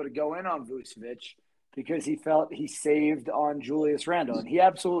he was able to go in on Vucevic because he felt he saved on Julius Randle, and he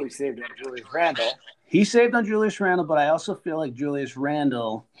absolutely saved on Julius Randle. He saved on Julius Randle, but I also feel like Julius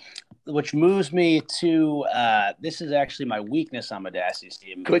Randle, which moves me to this is actually my weakness on Madassi's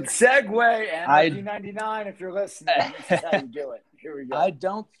team. Good segue, and 99 if you're listening. This is how you do it. Here we go. I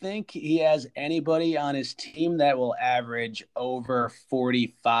don't think he has anybody on his team that will average over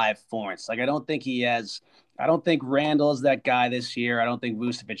 45 points. I don't think he has – I don't think Randle is that guy this year. I don't think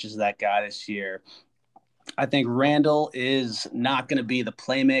Vucevic is that guy this year. I think Randle is not going to be the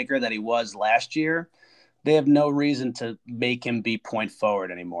playmaker that he was last year. They have no reason to make him be point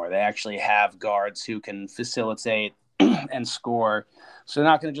forward anymore. They actually have guards who can facilitate and score. So they're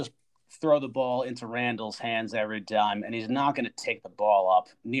not going to just throw the ball into Randle's hands every time, and he's not going to take the ball up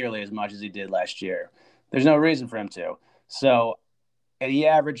nearly as much as he did last year. There's no reason for him to. So, and he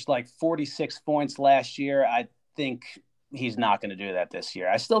averaged 46 points last year. I think he's not going to do that this year.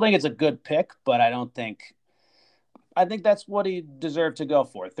 I still think it's a good pick, but I think that's what he deserved to go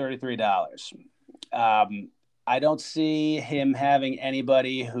for, $33. I don't see him having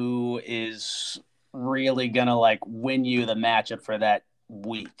anybody who is really gonna like win you the matchup for that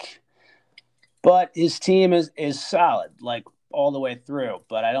week. But his team is solid, like all the way through.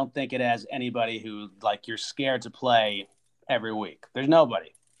 But I don't think it has anybody who like you're scared to play every week. There's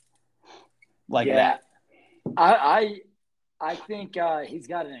nobody like Yeah, that. I think he's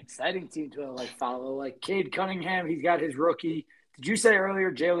got an exciting team to like follow. Like Cade Cunningham, he's got his rookie. Did you say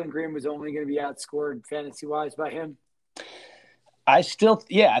earlier Jalen Green was only going to be outscored fantasy wise by him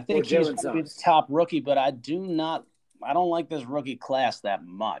Yeah, I or think he's Jalen going to be the Suggs? top rookie, but I don't like this rookie class that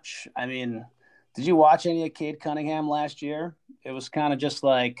much. I mean, did you watch any of Cade Cunningham last year? It was kind of just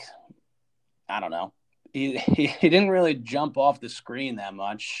like, I don't know. He didn't really jump off the screen that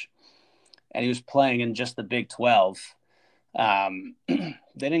much, and he was playing in just the Big 12. They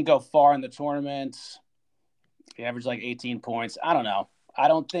didn't go far in the tournament. He averaged like 18 points. I don't know. I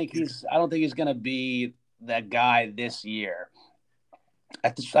don't think he's going to be that guy this year.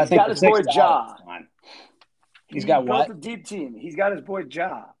 I He's think got the his boy $6 Ja. is fine. He's He got built what? a deep team. He's got his boy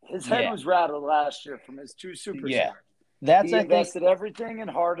Ja. His head Yeah, was rattled last year from his two yeah. superstars. That's He I think. invested everything in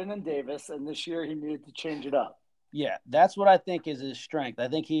Harden and Davis, and this year he needed to change it up. Yeah, that's what I think is his strength. I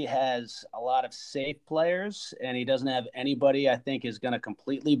think he has a lot of safe players, and he doesn't have anybody I think is going to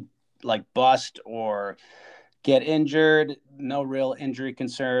completely like bust or get injured. No real injury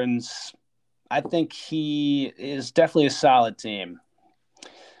concerns. I think he is definitely a solid team.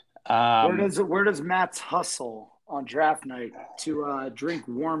 Um, Where does Matt's hustle on draft night to drink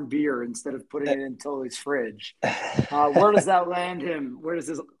warm beer instead of putting it in Tully's fridge? Where does that land him? Where does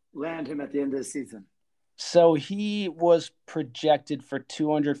this land him at the end of the season? so he was projected for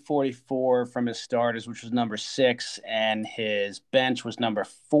 244 from his starters, which was number 6, and his bench was number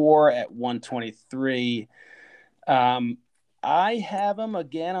 4 at 123. Um, I have him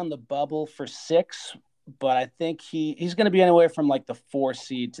again on the bubble for 6, but I think he's going to be anywhere from like the 4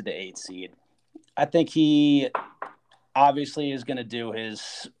 seed to the 8 seed. I think he obviously is going to do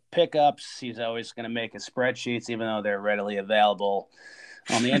his pickups. He's always going to make his spreadsheets, even though they're readily available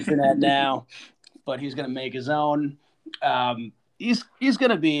on the internet now. But he's going to make his own. He's going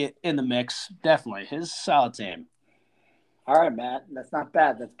to be in the mix, definitely. His solid team. All right, Matt. That's not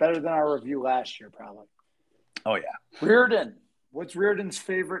bad. That's better than our review last year, probably. Oh yeah. Reardon. What's Reardon's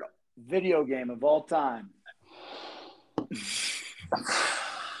favorite video game of all time?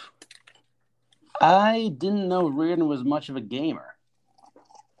 I didn't know Reardon was much of a gamer.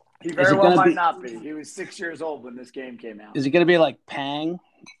 He very well might not be. He was 6 years old when this game came out. Is it going to be like Pang?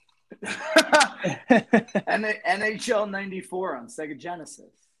 And NHL 94 on Sega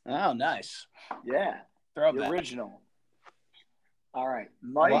Genesis. Oh, nice. Yeah. Throwback. The original. All right.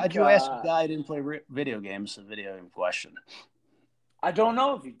 Mike. Why'd you ask a guy who didn't play video games a video game question? I don't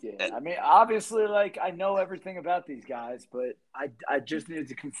know if he did. I mean, obviously, like, I know everything about these guys, but I just needed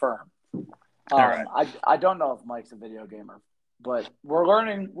to confirm. All right. I don't know if Mike's a video gamer, but we're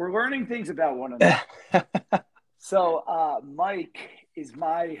learning things about one another. So Mike is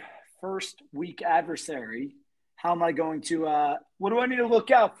my first week adversary. How am I going to what do I need to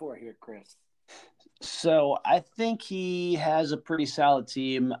look out for here, Chris? So I think he has a pretty solid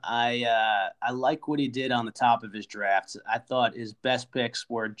team. I like what he did on the top of his drafts. I thought his best picks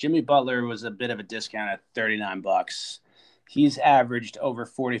were Jimmy Butler was a bit of a discount at $39. He's averaged over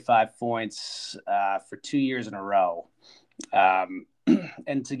 45 points for 2 years in a row.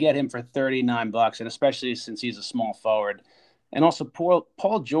 And to get him for $39, and especially since he's a small forward, and also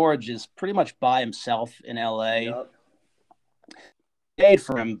Paul George is pretty much by himself in LA. Yep. Paid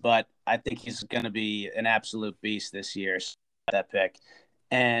for him, but I think he's going to be an absolute beast this year. That pick,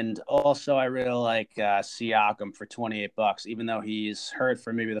 and also I really like Siakam for $28, even though he's hurt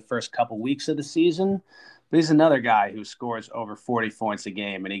for maybe the first couple weeks of the season. But he's another guy who scores over 40 points a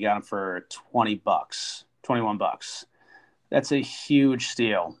game, and he got him for $20, $21. That's a huge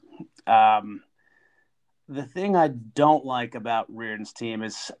steal. The thing I don't like about Reardon's team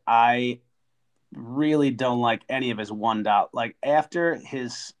is I really don't like any of his $1. Like after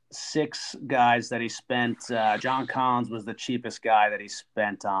his 6 guys that he spent, John Collins was the cheapest guy that he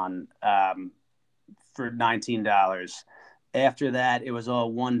spent on for $19. After that, it was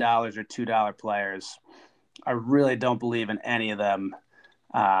all $1 or $2 players. I really don't believe in any of them.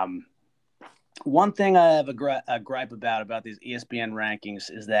 One thing I have a gripe about these ESPN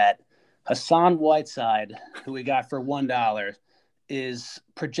rankings is that Hassan Whiteside, who we got for $1, is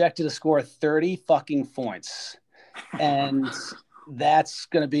projected to score 30 fucking points. And that's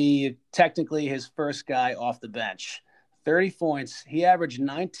going to be technically his first guy off the bench. 30 points. He averaged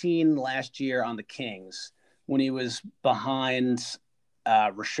 19 last year on the Kings when he was behind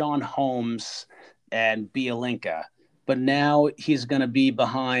Rashawn Holmes and Bialinka. But now he's going to be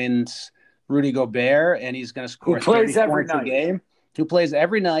behind Rudy Gobert, and he's going to score 30 points a game. Who plays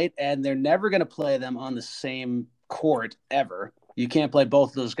every night, and they're never going to play them on the same court ever. You can't play both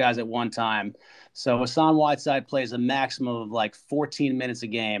of those guys at one time. So Hassan Whiteside plays a maximum of like 14 minutes a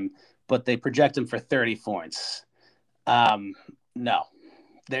game, but they project him for 30 points. No,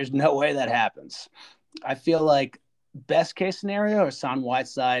 there's no way that happens. I feel like best case scenario, Hassan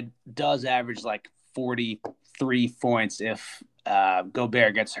Whiteside does average like 43 points if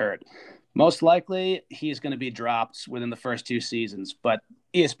Gobert gets hurt. Most likely, he's going to be dropped within the first 2 seasons, but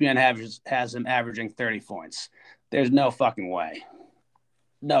ESPN has him averaging 30 points. There's no fucking way.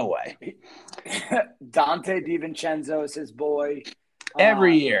 No way. Dante DiVincenzo is his boy.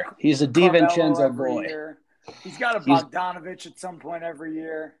 Every year. He's a DiVincenzo boy. Year. He's got a Bogdanovich at some point every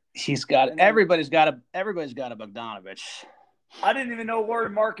year. Everybody's got a Bogdanovich. I didn't even know Lauri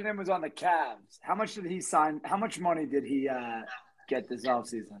Markkanen was on the Cavs. How much did he sign? How much money did he get this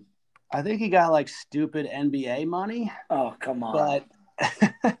offseason? I think he got like stupid NBA money. Oh, come on.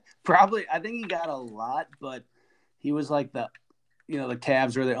 But probably, I think he got a lot, but he was like the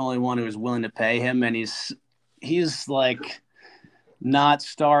Cavs were the only one who was willing to pay him. And he's like not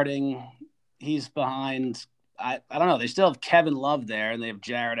starting. He's behind. I don't know. They still have Kevin Love there, and they have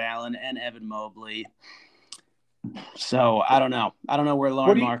Jared Allen and Evan Mobley. So I don't know. I don't know where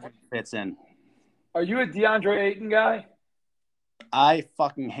Lauri Markkanen fits in. Are you a DeAndre Ayton guy? I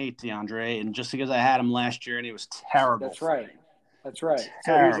fucking hate DeAndre Ayton just because I had him last year and he was terrible. That's right.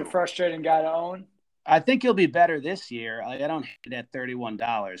 Terrible. So he's a frustrating guy to own. I think he'll be better this year. I don't hate it at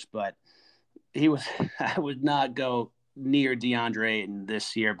 $31, but I would not go near DeAndre Ayton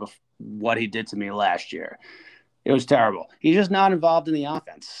this year before what he did to me last year. It was terrible. He's just not involved in the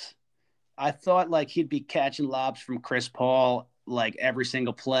offense. I thought like he'd be catching lobs from Chris Paul like every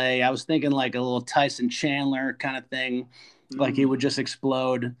single play. I was thinking like a little Tyson Chandler kind of thing. Like he would just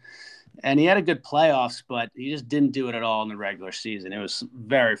explode. And he had a good playoffs, but he just didn't do it at all in the regular season. It was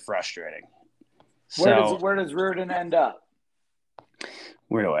very frustrating. Where does Reardon end up?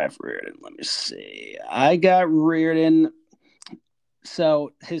 Where do I have Reardon? Let me see. I got Reardon.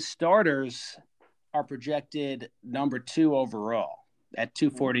 So his starters are projected number 2 overall at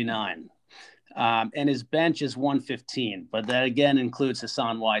 249. And his bench is 115, but that again includes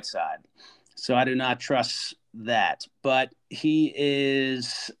Hassan Whiteside. So I do not trust that. But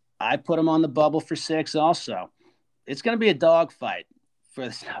I put him on the bubble for 6 also. It's going to be a dogfight for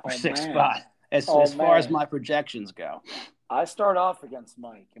the number 6 spot as far as my projections go. I start off against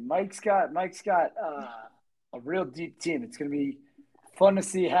Mike, and Mike's got a real deep team. It's going to be fun to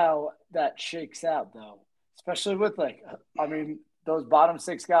see how that shakes out, though, especially with those bottom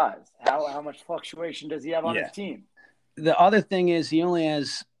 6 guys. How much fluctuation does he have on his team? The other thing is he only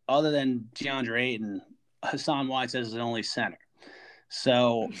has, other than DeAndre Ayton, Hassan Whiteside is the only center.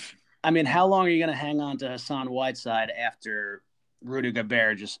 So, I mean, how long are you going to hang on to Hassan Whiteside after Rudy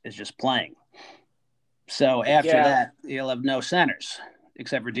Gobert is just playing? So after that, he'll have no centers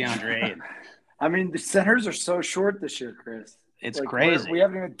except for DeAndre Ayton. I mean, the centers are so short this year, Chris. It's crazy. We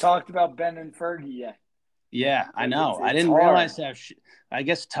haven't even talked about Ben and Fergie yet. Yeah, I know. I didn't realize that. I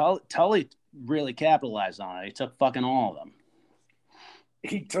guess Tully really capitalized on it. He took fucking all of them.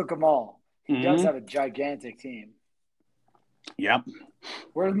 He took them all. He does have a gigantic team. Yep.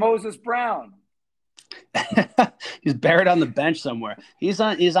 Where's Moses Brown? He's buried on the bench somewhere. He's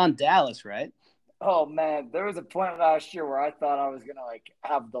on Dallas, right? Oh man, there was a point last year where I thought I was gonna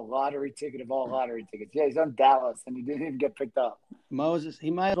have the lottery ticket of all lottery tickets. Yeah, he's on Dallas and he didn't even get picked up. Moses,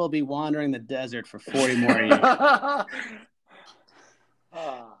 he might as well be wandering the desert for 40 more years.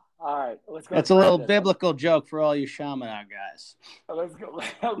 All right, let's go. That's a little biblical joke for all you Chaminade guys.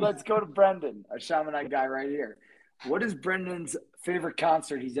 Let's go to Brendan, a Chaminade guy right here. What is Brendan's favorite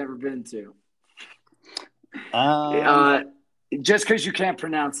concert he's ever been to? Just because you can't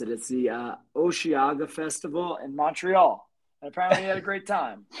pronounce it, it's the Osheaga Festival in Montreal. And apparently he had a great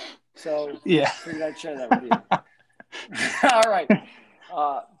time. So yeah, I figured I'd share that with you. All right.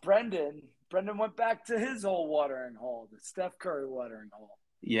 Brendan went back to his old watering hole, the Steph Curry watering hole.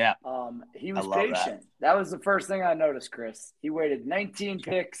 Yeah. He was patient. That was the first thing I noticed, Chris. He waited 19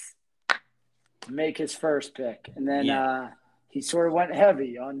 picks to make his first pick. And then he sort of went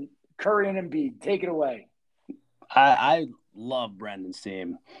heavy on Curry and Embiid. Take it away. I love Brendan's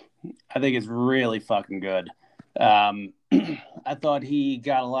team. I think it's really fucking good. I thought he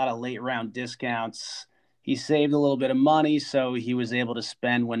got a lot of late round discounts. He saved a little bit of money, so he was able to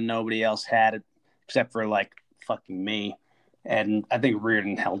spend when nobody else had it, except for like fucking me. And I think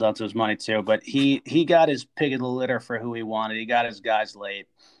Reardon held on to his money too. But he got his pick of the litter for who he wanted. He got his guys late.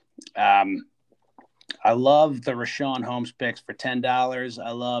 I love the Rashawn Holmes picks for $10.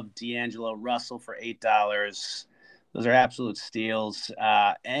 I love D'Angelo Russell for $8. Those are absolute steals.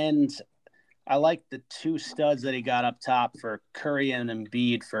 And I like the two studs that he got up top for Curry and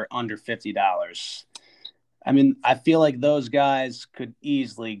Embiid for under $50. I mean, I feel like those guys could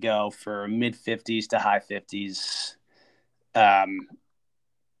easily go for mid 50s to high 50s.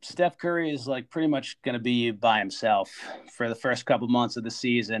 Steph Curry is like pretty much going to be by himself for the first couple months of the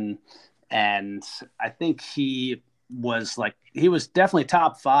season. And I think he was definitely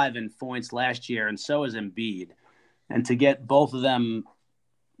top 5 in points last year. And so is Embiid. And to get both of them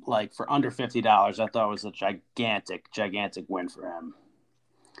like for under $50, I thought was a gigantic win for him.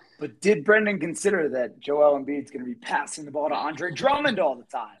 But did Brendan consider that Joel Embiid's going to be passing the ball to Andre Drummond all the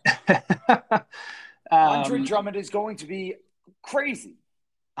time? Andre Drummond is going to be crazy.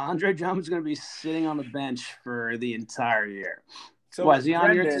 Andre Drummond's going to be sitting on the bench for the entire year. So is he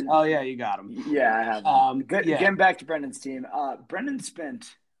on your team? Oh, yeah, you got him. Yeah, I have him. Getting back to Brendan's team, Brendan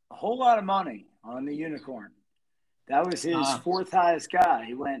spent a whole lot of money on the unicorn. That was his fourth highest guy.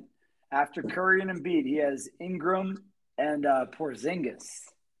 He went after Curry and Embiid. He has Ingram and Porzingis.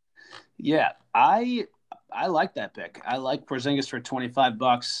 Yeah, I like that pick. I like Porzingis for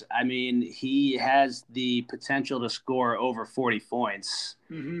 $25. I mean, he has the potential to score over 40 points.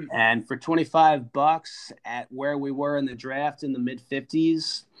 Mm-hmm. And for $25 at where we were in the draft in the mid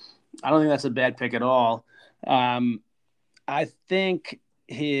 50s, I don't think that's a bad pick at all. I think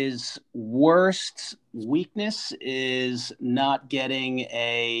his worst weakness is not getting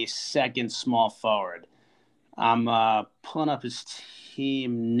a second small forward. I'm pulling up his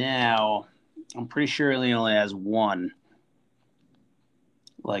team now. I'm pretty sure he only has one,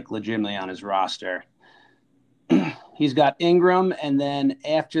 like legitimately on his roster. He's got Ingram, and then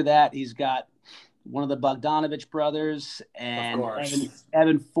after that, he's got one of the Bogdanovich brothers and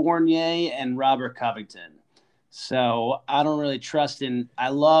Evan Fournier and Robert Covington. So I don't really trust in. I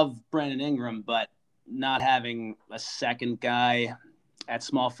love Brandon Ingram, but not having a second guy at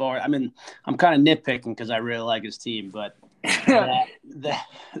small forward. I mean, I'm kind of nitpicking because I really like his team, but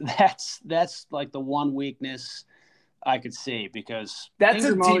that's like the one weakness I could see because that's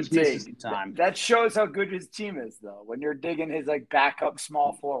Ingram a deep dig. Time. That shows how good his team is, though. When you're digging his like backup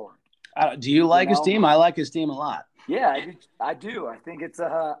small forward. Do you like his team? I like his team a lot. Yeah, I do. I think it's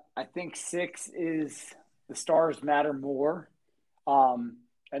I think 6 is the stars matter more, and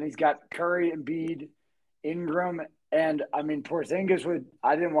he's got Curry, Embiid, Ingram, and I mean Porzingis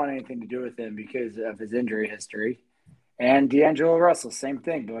I didn't want anything to do with him because of his injury history. And D'Angelo Russell, same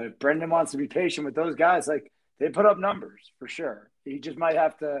thing. But if Brendan wants to be patient with those guys, like they put up numbers for sure. He just might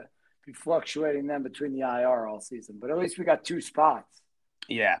have to be fluctuating them between the IR all season. But at least we got 2 spots.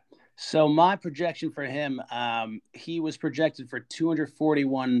 Yeah. So my projection for him, he was projected for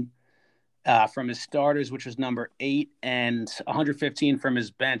 241 from his starters, which was number 8, and 115 from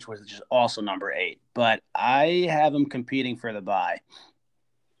his bench, which is also number 8. But I have him competing for the bye.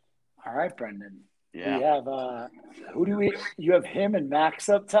 All right, Brendan. Yeah. We have you have him and Max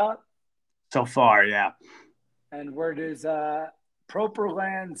up top? So far, yeah. And where does Proper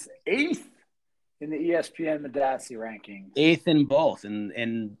lands 8th in the ESPN Madassi ranking? 8th in both,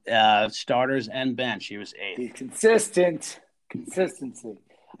 in starters and bench. He was 8th. He's consistent. Consistency.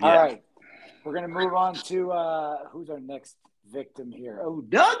 Yeah. All right. We're going to move on to who's our next victim here? Oh,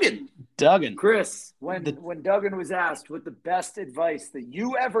 Duggan. Chris, when Duggan was asked what the best advice that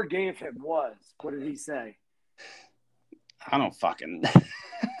you ever gave him was, what did he say? I don't fucking.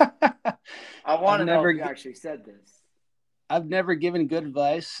 I want to know if he actually said this. I've never given good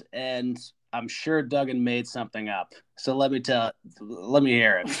advice, and I'm sure Duggan made something up. So let me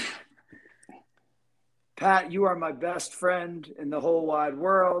hear it. Pat, you are my best friend in the whole wide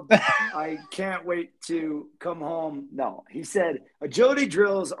world. I can't wait to come home. No, he said agility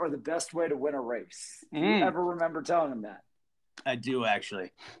drills are the best way to win a race. Do you ever remember telling him that? I do,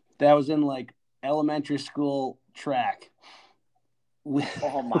 actually. That was in like elementary school track.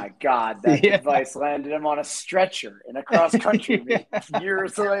 Oh my God, that advice landed him on a stretcher in a cross-country meet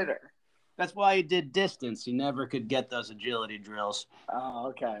years later. That's why he did distance. He never could get those agility drills. Oh,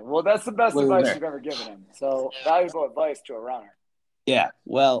 okay. Well, that's the best advice you've ever given him. So valuable advice to a runner. Yeah.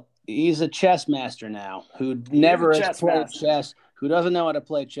 Well, he's a chess master now who never has played chess, who doesn't know how to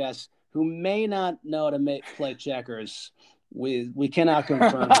play chess, who may not know how to play checkers. We cannot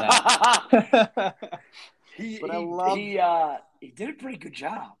confirm that. He did a pretty good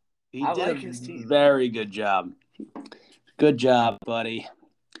job. He did his team. Very good job. Good job, buddy.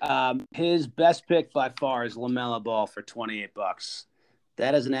 His best pick by far is LaMelo Ball for $28.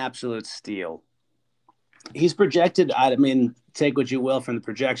 That is an absolute steal. He's projected, I mean, take what you will from the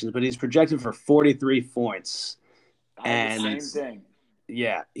projections, but he's projected for 43 points. I had the And same thing.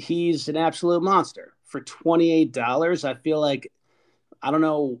 yeah, he's an absolute monster. For $28, I feel like I don't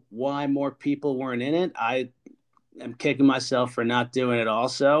know why more people weren't in it. I am kicking myself for not doing it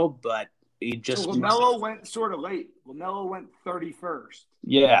also, but he So just LaMelo went sort of late. LaMelo went 31st.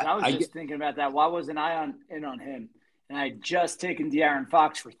 yeah, Because I was I just thinking about that. Why wasn't I in on him? And I had just taken De'Aaron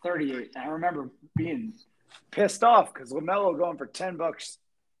Fox for 38. And I remember being pissed off because LaMelo going for $10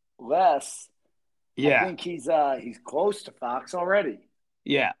 less. I yeah. think he's close to Fox already.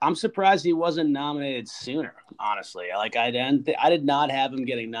 Yeah, I'm surprised he wasn't nominated sooner. Honestly, like I did not have him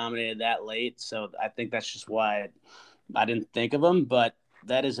getting nominated that late, so I think that's just why I didn't think of him. But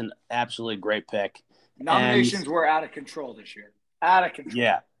that is an absolutely great pick, and Nominations were out of control this year. Out of control.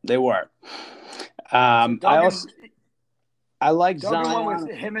 yeah, they were. So I like Duggan went Zion.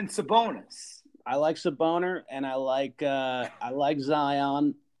 with him and Sabonis. I like Sabonis, and I like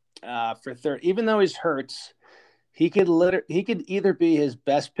Zion for third. Even though he's hurt, he could either be his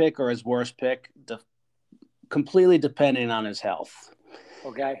best pick or his worst pick, completely depending on his health.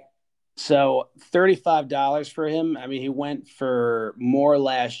 Okay. So $35 for him. I mean, he went for more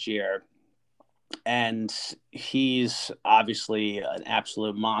last year, and he's obviously an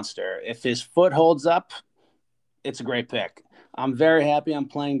absolute monster. If his foot holds up, it's a great pick. I'm very happy I'm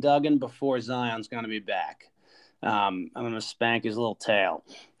playing Duggan before Zion's going to be back. I'm going to spank his little tail.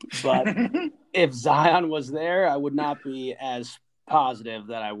 But if Zion was there, I would not be as positive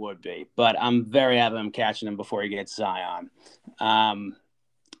that I would be. But I'm very happy I'm catching him before he gets Zion.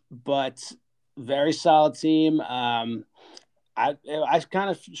 But very solid team. I kind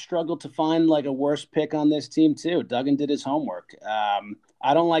of struggled to find like a worse pick on this team too. Duggan did his homework.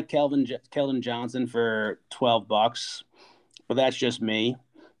 I don't like Keldon Johnson for $12, but that's just me.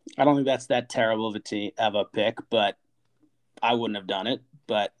 I don't think that's that terrible of a pick, but I wouldn't have done it.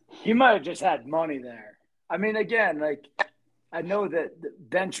 But he might have just had money there. I mean, again, like I know that the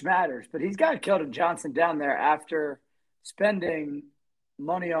bench matters, but he's got Keldon Johnson down there after spending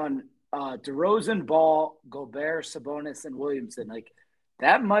money on DeRozan, Ball, Gobert, Sabonis, and Williamson. Like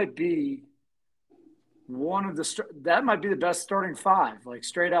that might be that might be the best starting five, like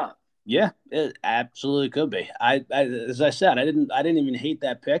straight up. yeah, it absolutely could be. As I said, I didn't even hate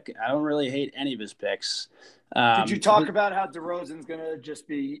that pick. I don't really hate any of his picks. Did you talk about how DeRozan's going to just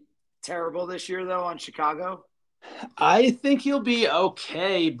be terrible this year, though, on Chicago? I think he'll be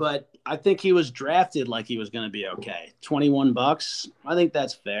okay, but I think he was drafted like he was going to be okay. $21. I think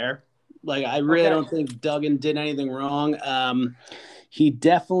that's fair. Like, I really don't think Duggan did anything wrong. He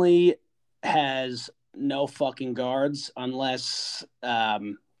definitely has no fucking guards unless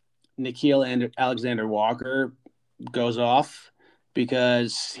Nickeil Alexander Walker goes off,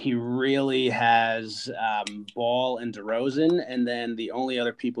 because he really has Ball and DeRozan, and then the only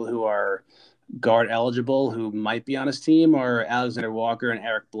other people who are guard eligible who might be on his team are Alexander Walker and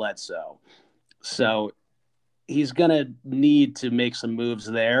Eric Bledsoe. So he's going to need to make some moves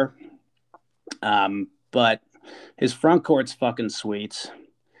there. But his front court's fucking sweet.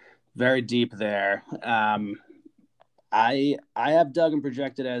 Very deep there. I have Duggan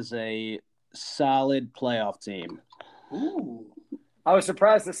projected as a solid playoff team. Ooh. I was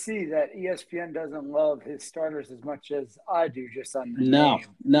surprised to see that ESPN doesn't love his starters as much as I do, just on the name.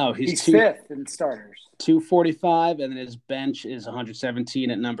 No, he's fifth in starters. 245, and then his bench is 117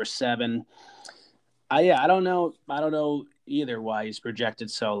 at number 7. I don't know either why he's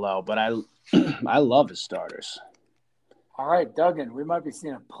projected so low, but I love his starters. All right, Duggan, we might be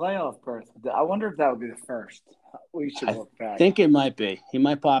seeing a playoff berth. I wonder if that would be the first. We should look back. I think it might be. He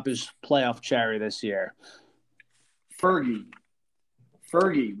might pop his playoff cherry this year.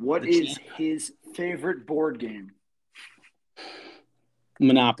 Fergie, what is his favorite board game?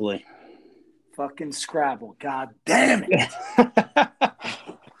 Monopoly. Fucking Scrabble. God damn it.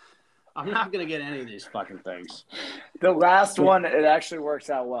 I'm not going to get any of these fucking things. The last one, it actually works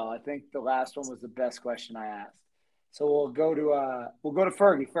out well. I think the last one was the best question I asked. So we'll go to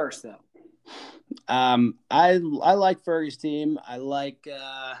Fergie first, though. I like Fergie's team. I like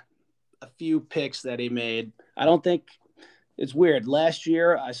a few picks that he made. I don't think it's weird. Last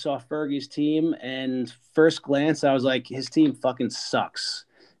year, I saw Fergie's team, and first glance, I was like, his team fucking sucks.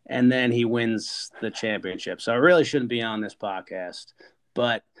 And then he wins the championship. So I really shouldn't be on this podcast.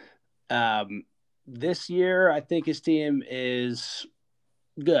 But this year, I think his team is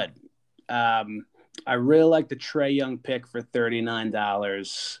good. I really like the Trae Young pick for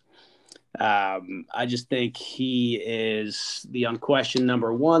 $39. I just think he is the unquestioned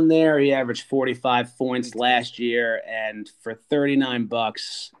number one there. He averaged 45 points last year, and for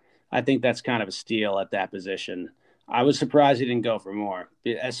 $39, I think that's kind of a steal at that position. I was surprised he didn't go for more,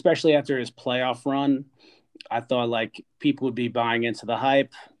 especially after his playoff run. I thought like people would be buying into the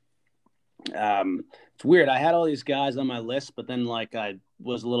hype. It's weird. I had all these guys on my list, but then like I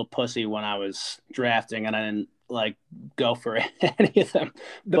was a little pussy when I was drafting, and I didn't like go for any of them.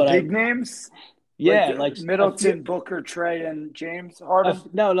 The But big names, yeah, like Middleton, Booker, Trey, and James Harden.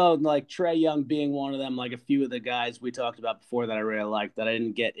 no, like Trae Young being one of them. Like a few of the guys we talked about before that I really liked that I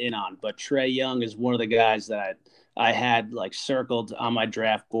didn't get in on, but Trae Young is one of the guys that I had like circled on my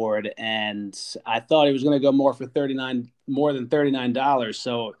draft board, and I thought he was going to go more than $39.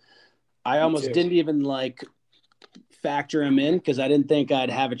 So I almost didn't even like factor him in because I didn't think I'd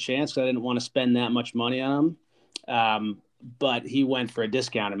have a chance. I didn't want to spend that much money on him. But he went for a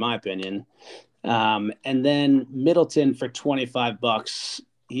discount, in my opinion. And then Middleton for $25.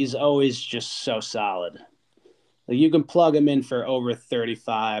 He's always just so solid. Like you can plug him in for over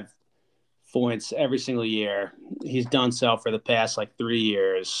 35 points every single year. He's done so for the past like 3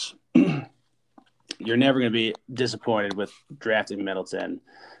 years. You're never going to be disappointed with drafting Middleton.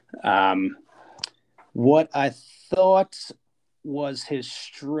 What I thought was his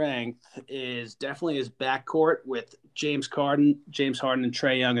strength is definitely his backcourt with James Harden, and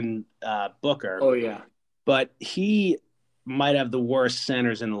Trae Young and Booker. Oh yeah, but he might have the worst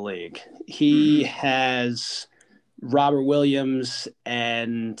centers in the league. He has Robert Williams,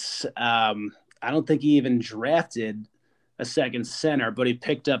 and I don't think he even drafted a second center, but he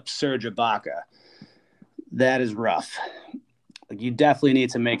picked up Serge Ibaka. That is rough. Like you definitely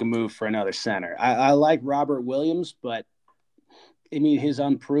need to make a move for another center. I like Robert Williams, but I mean he's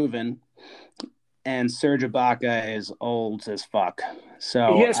unproven, and Serge Ibaka is old as fuck. So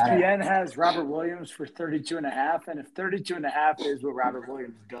ESPN has Robert Williams for 32.5, and if 32.5 is what Robert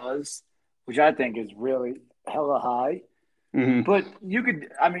Williams does, which I think is really hella high, but you could,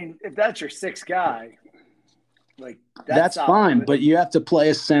 I mean, if that's your sixth guy, like that's fine, but you have to play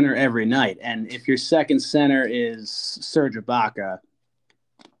a center every night, and if your second center is Serge Ibaka,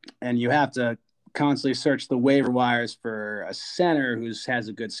 and you have to constantly search the waiver wires for a center who has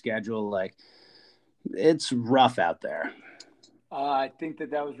a good schedule, like it's rough out there. I think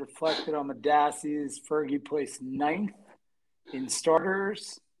that was reflected on Madassi's. Fergie placed 9th in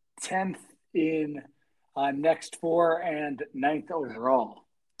starters, 10th in next 4, and 9th overall.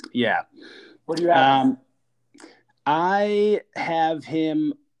 Yeah. What do you have? I have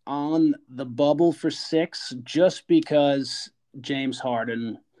him on the bubble for 6 just because James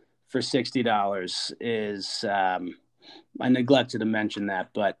Harden for $60 is I neglected to mention that,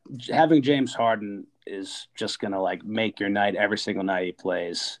 but having James Harden is just going to like make your night every single night he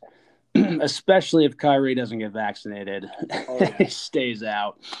plays, especially if Kyrie doesn't get vaccinated. He stays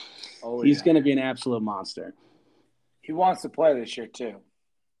out. He's going to be an absolute monster. He wants to play this year too.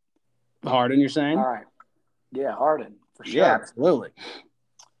 Harden, you're saying? All right. Yeah, Harden for sure. Yeah, absolutely.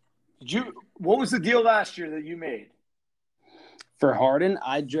 What was the deal last year that you made? For Harden,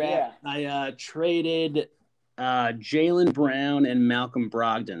 I traded Jaylen Brown and Malcolm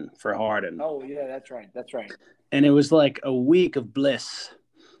Brogdon for Harden. Oh yeah, that's right. And it was like a week of bliss,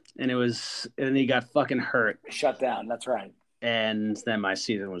 and he got fucking hurt. Shut down. That's right. And then my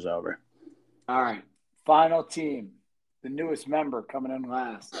season was over. All right, final team, the newest member coming in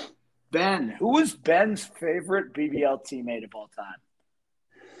last. Ben, who was Ben's favorite BBL teammate of all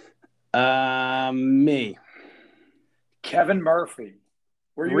time? Me. Kevin Murphy.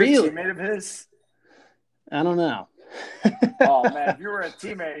 Were you a teammate of his? I don't know. Oh, man. If you were a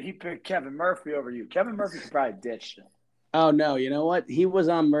teammate, he picked Kevin Murphy over you. Kevin Murphy could probably ditch him. Oh, no. You know what? He was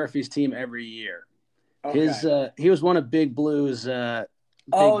on Murphy's team every year. Okay. He was one of Big Blue's they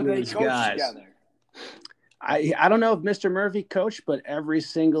coached guys. Together. I don't know if Mr. Murphy coached, but every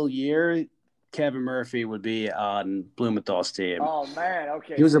single year Kevin Murphy would be on Blumenthal's team. Oh, man.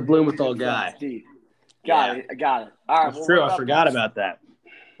 Okay. He was a Blumenthal guy. Got it. All right. That's true. I forgot about that.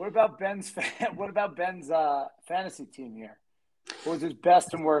 What about Ben's fantasy team here? What was his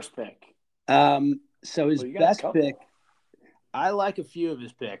best and worst pick? So his best pick, I like a few of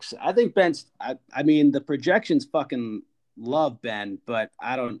his picks. I think Ben's. I mean, the projections fucking love Ben, but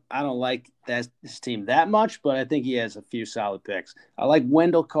I don't like this team that much. But I think he has a few solid picks. I like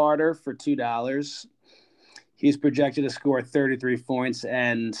Wendell Carter for $2. He's projected to score 33 points,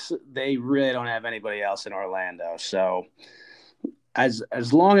 and they really don't have anybody else in Orlando. So as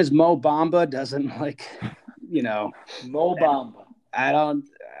long as Mo Bamba doesn't Mo Bamba. I don't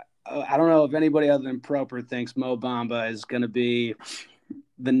know if anybody other than Proper thinks Mo Bamba is going to be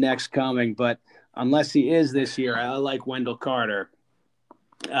the next coming, but unless he is this year, I like Wendell Carter.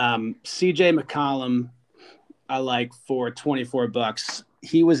 CJ McCollum, I like for $24.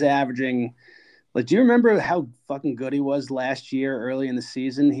 He was averaging, like, do you remember how fucking good he was last year early in the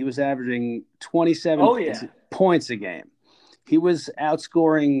season? He was averaging 27 Oh yeah, points a game. He was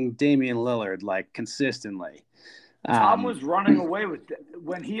outscoring Damian Lillard like consistently. Tom was running away with it.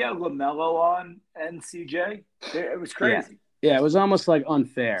 When he had LaMelo on and CJ. It was Yeah. crazy. Yeah, it was almost like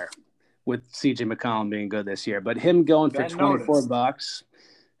unfair with CJ McCollum being good this year, but him going for Ben 24 noticed. bucks,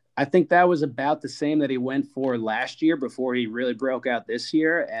 I think that was about the same that he went for last year before he really broke out this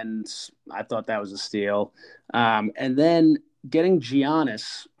year, and I thought that was a steal. And then getting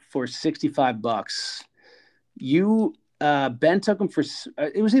Giannis for 65 bucks, you Ben took him for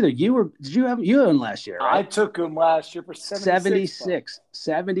it was either you or did you have him last year, right? I took him last year for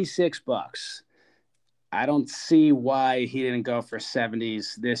 76 bucks. I don't see why he didn't go for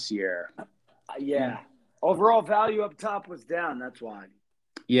 70s this year. Yeah. Overall value up top was down. That's why.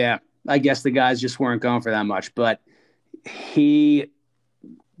 Yeah, I guess the guys just weren't going for that much, but he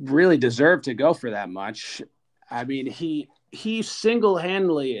really deserved to go for that much. I mean, he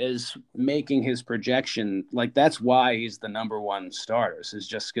single-handedly is making his projection. Like, that's why he's the number one starter, is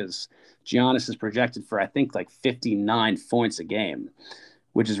just because Giannis is projected for, I think, like 59 points a game,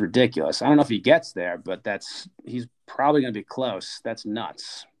 which is ridiculous. I don't know if he gets there, but he's probably going to be close. That's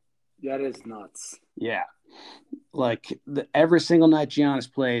nuts. That is nuts. Yeah. Like every single night Giannis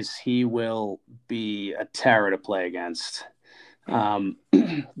plays, he will be a terror to play against.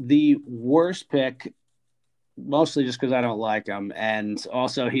 The worst pick, mostly just because I don't like him, and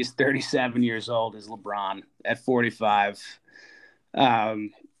also he's 37 years old, is LeBron at 45.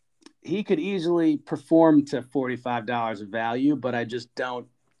 He could easily perform to $45 of value, but I just don't.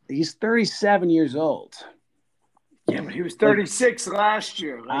 He's 37 years old. Yeah, but he was 36 last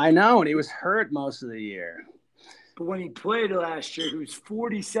year. I know, and he was hurt most of the year. But when he played last year, he was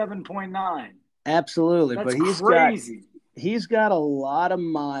 47.9. Absolutely. That's But crazy. He's got a lot of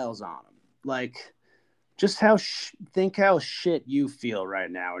miles on him. Like, just think how shit you feel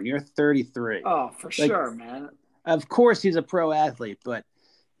right now, and you're 33. Oh, for sure, man. Of course, he's a pro athlete, but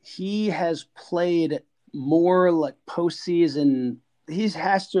he has played more like postseason. He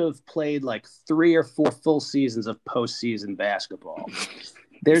has to have played like 3 or 4 full seasons of postseason basketball.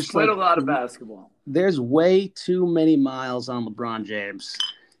 He's played a lot of basketball. There's way too many miles on LeBron James.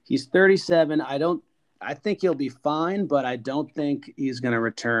 He's 37. I think he'll be fine, but I don't think he's going to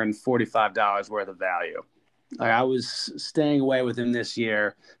return $45 worth of value. I was staying away with him this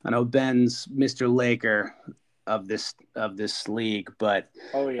year. I know Ben's Mr. Laker of this league, but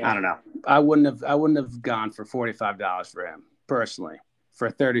oh yeah, I don't know. I wouldn't have gone for $45 for him personally for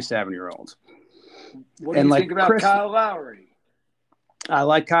a 37-year-old. What do you think about Kyle Lowry? I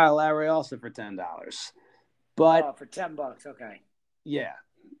like Kyle Lowry also for $10, but for $10, okay. Yeah,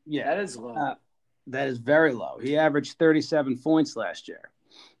 that is low. That is very low. He averaged 37 points last year.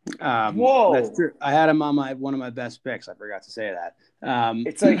 Whoa, that's true. I had him on one of my best picks. I forgot to say that.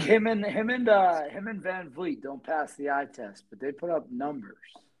 It's like him and Van Vliet don't pass the eye test, but they put up numbers.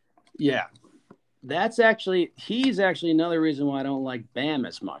 Yeah, he's actually another reason why I don't like Bam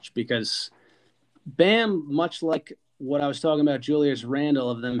as much, because Bam, much like what I was talking about Julius Randle,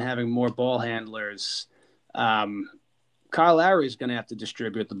 of them having more ball handlers, Kyle Lowry is going to have to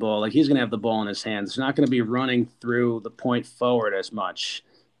distribute the ball. Like, he's going to have the ball in his hands. He's not going to be running through the point forward as much.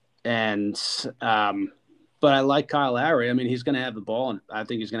 And but I like Kyle Lowry. I mean, he's going to have the ball, and I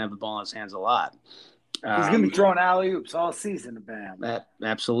think he's going to have the ball in his hands a lot. He's going to be throwing alley-oops all season to Bam.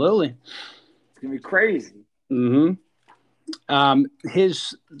 Absolutely. It's going to be crazy. Mm-hmm.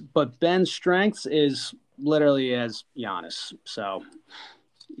 But Ben's strengths is literally as Giannis. So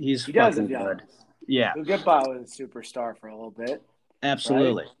he does fucking good. Yeah. He'll get by with a superstar for a little bit.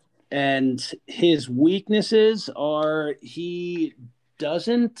 Absolutely. Right? And his weaknesses are he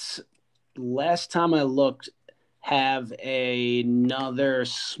doesn't, last time I looked, have another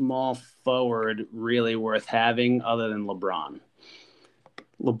small forward really worth having other than LeBron.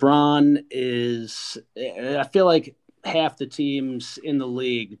 LeBron is, I feel like half the teams in the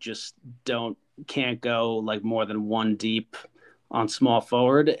league just can't go like more than one deep on small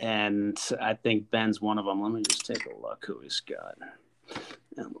forward, and I think Ben's one of them. Let me just take a look who he's got.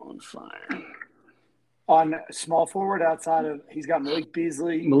 I'm on fire. On small forward, outside of, he's got Malik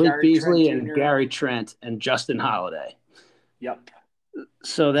Beasley, and Gary Trent, and Justin Holiday. Yep.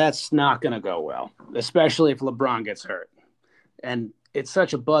 So that's not going to go well, especially if LeBron gets hurt. And it's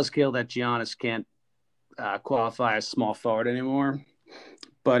such a buzzkill that Giannis can't qualify as small forward anymore,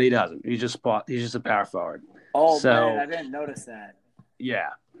 but he doesn't. He's just a power forward. Oh, so, man, I didn't notice that. Yeah.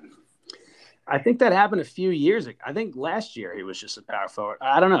 I think that happened a few years ago. I think last year he was just a power forward.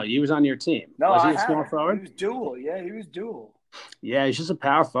 I don't know. He was on your team. No, Was he I a small had him. He forward? was dual. Yeah, he was dual. Yeah, he's just a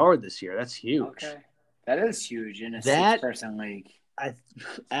power forward this year. That's huge. Okay. That is huge in a That six-person league. I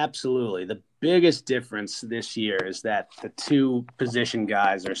absolutely the biggest difference this year is that the two position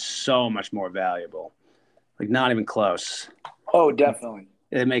guys are so much more valuable. Like not even close. Oh, definitely.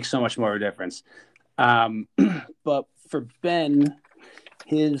 It makes so much more of a difference. But for Ben,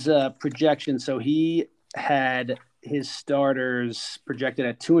 his projection, so he had his starters projected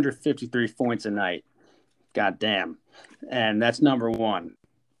at 253 points a night. God damn. And that's number one.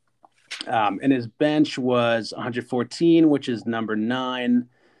 And his bench was 114, which is number 9.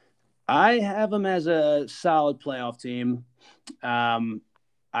 I have him as a solid playoff team. I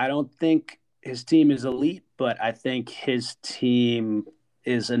don't think his team is elite, but I think his team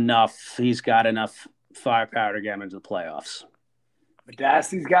is enough. He's got enough firepower to get him into the playoffs.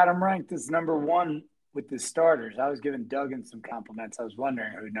 Dasty's got him ranked as number 1 with the starters. I was giving Duggan some compliments. I was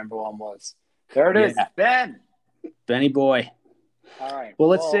wondering who number 1 was. There it is, Ben. Benny boy. All right. Well,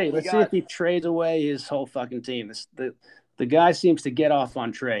 let's see. Let's see if he trades away his whole fucking team. The guy seems to get off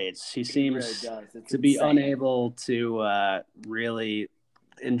on trades. He seems really to be unable to really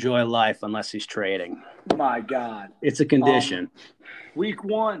enjoy life unless he's trading. My God. It's a condition. Week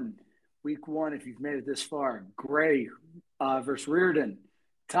one, if you've made it this far, Gray versus Reardon.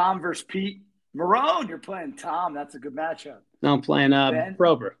 Tom versus Pete. Marone, you're playing Tom. That's a good matchup. No, I'm playing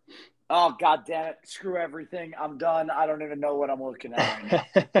Prober. Oh, God damn it. Screw everything. I'm done. I don't even know what I'm looking at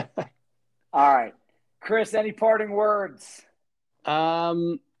right now. All right. Chris, any parting words?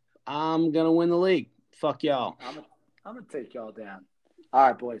 I'm going to win the league. Fuck y'all. I'm going to take y'all down. All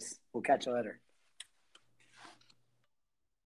right, boys. We'll catch you later.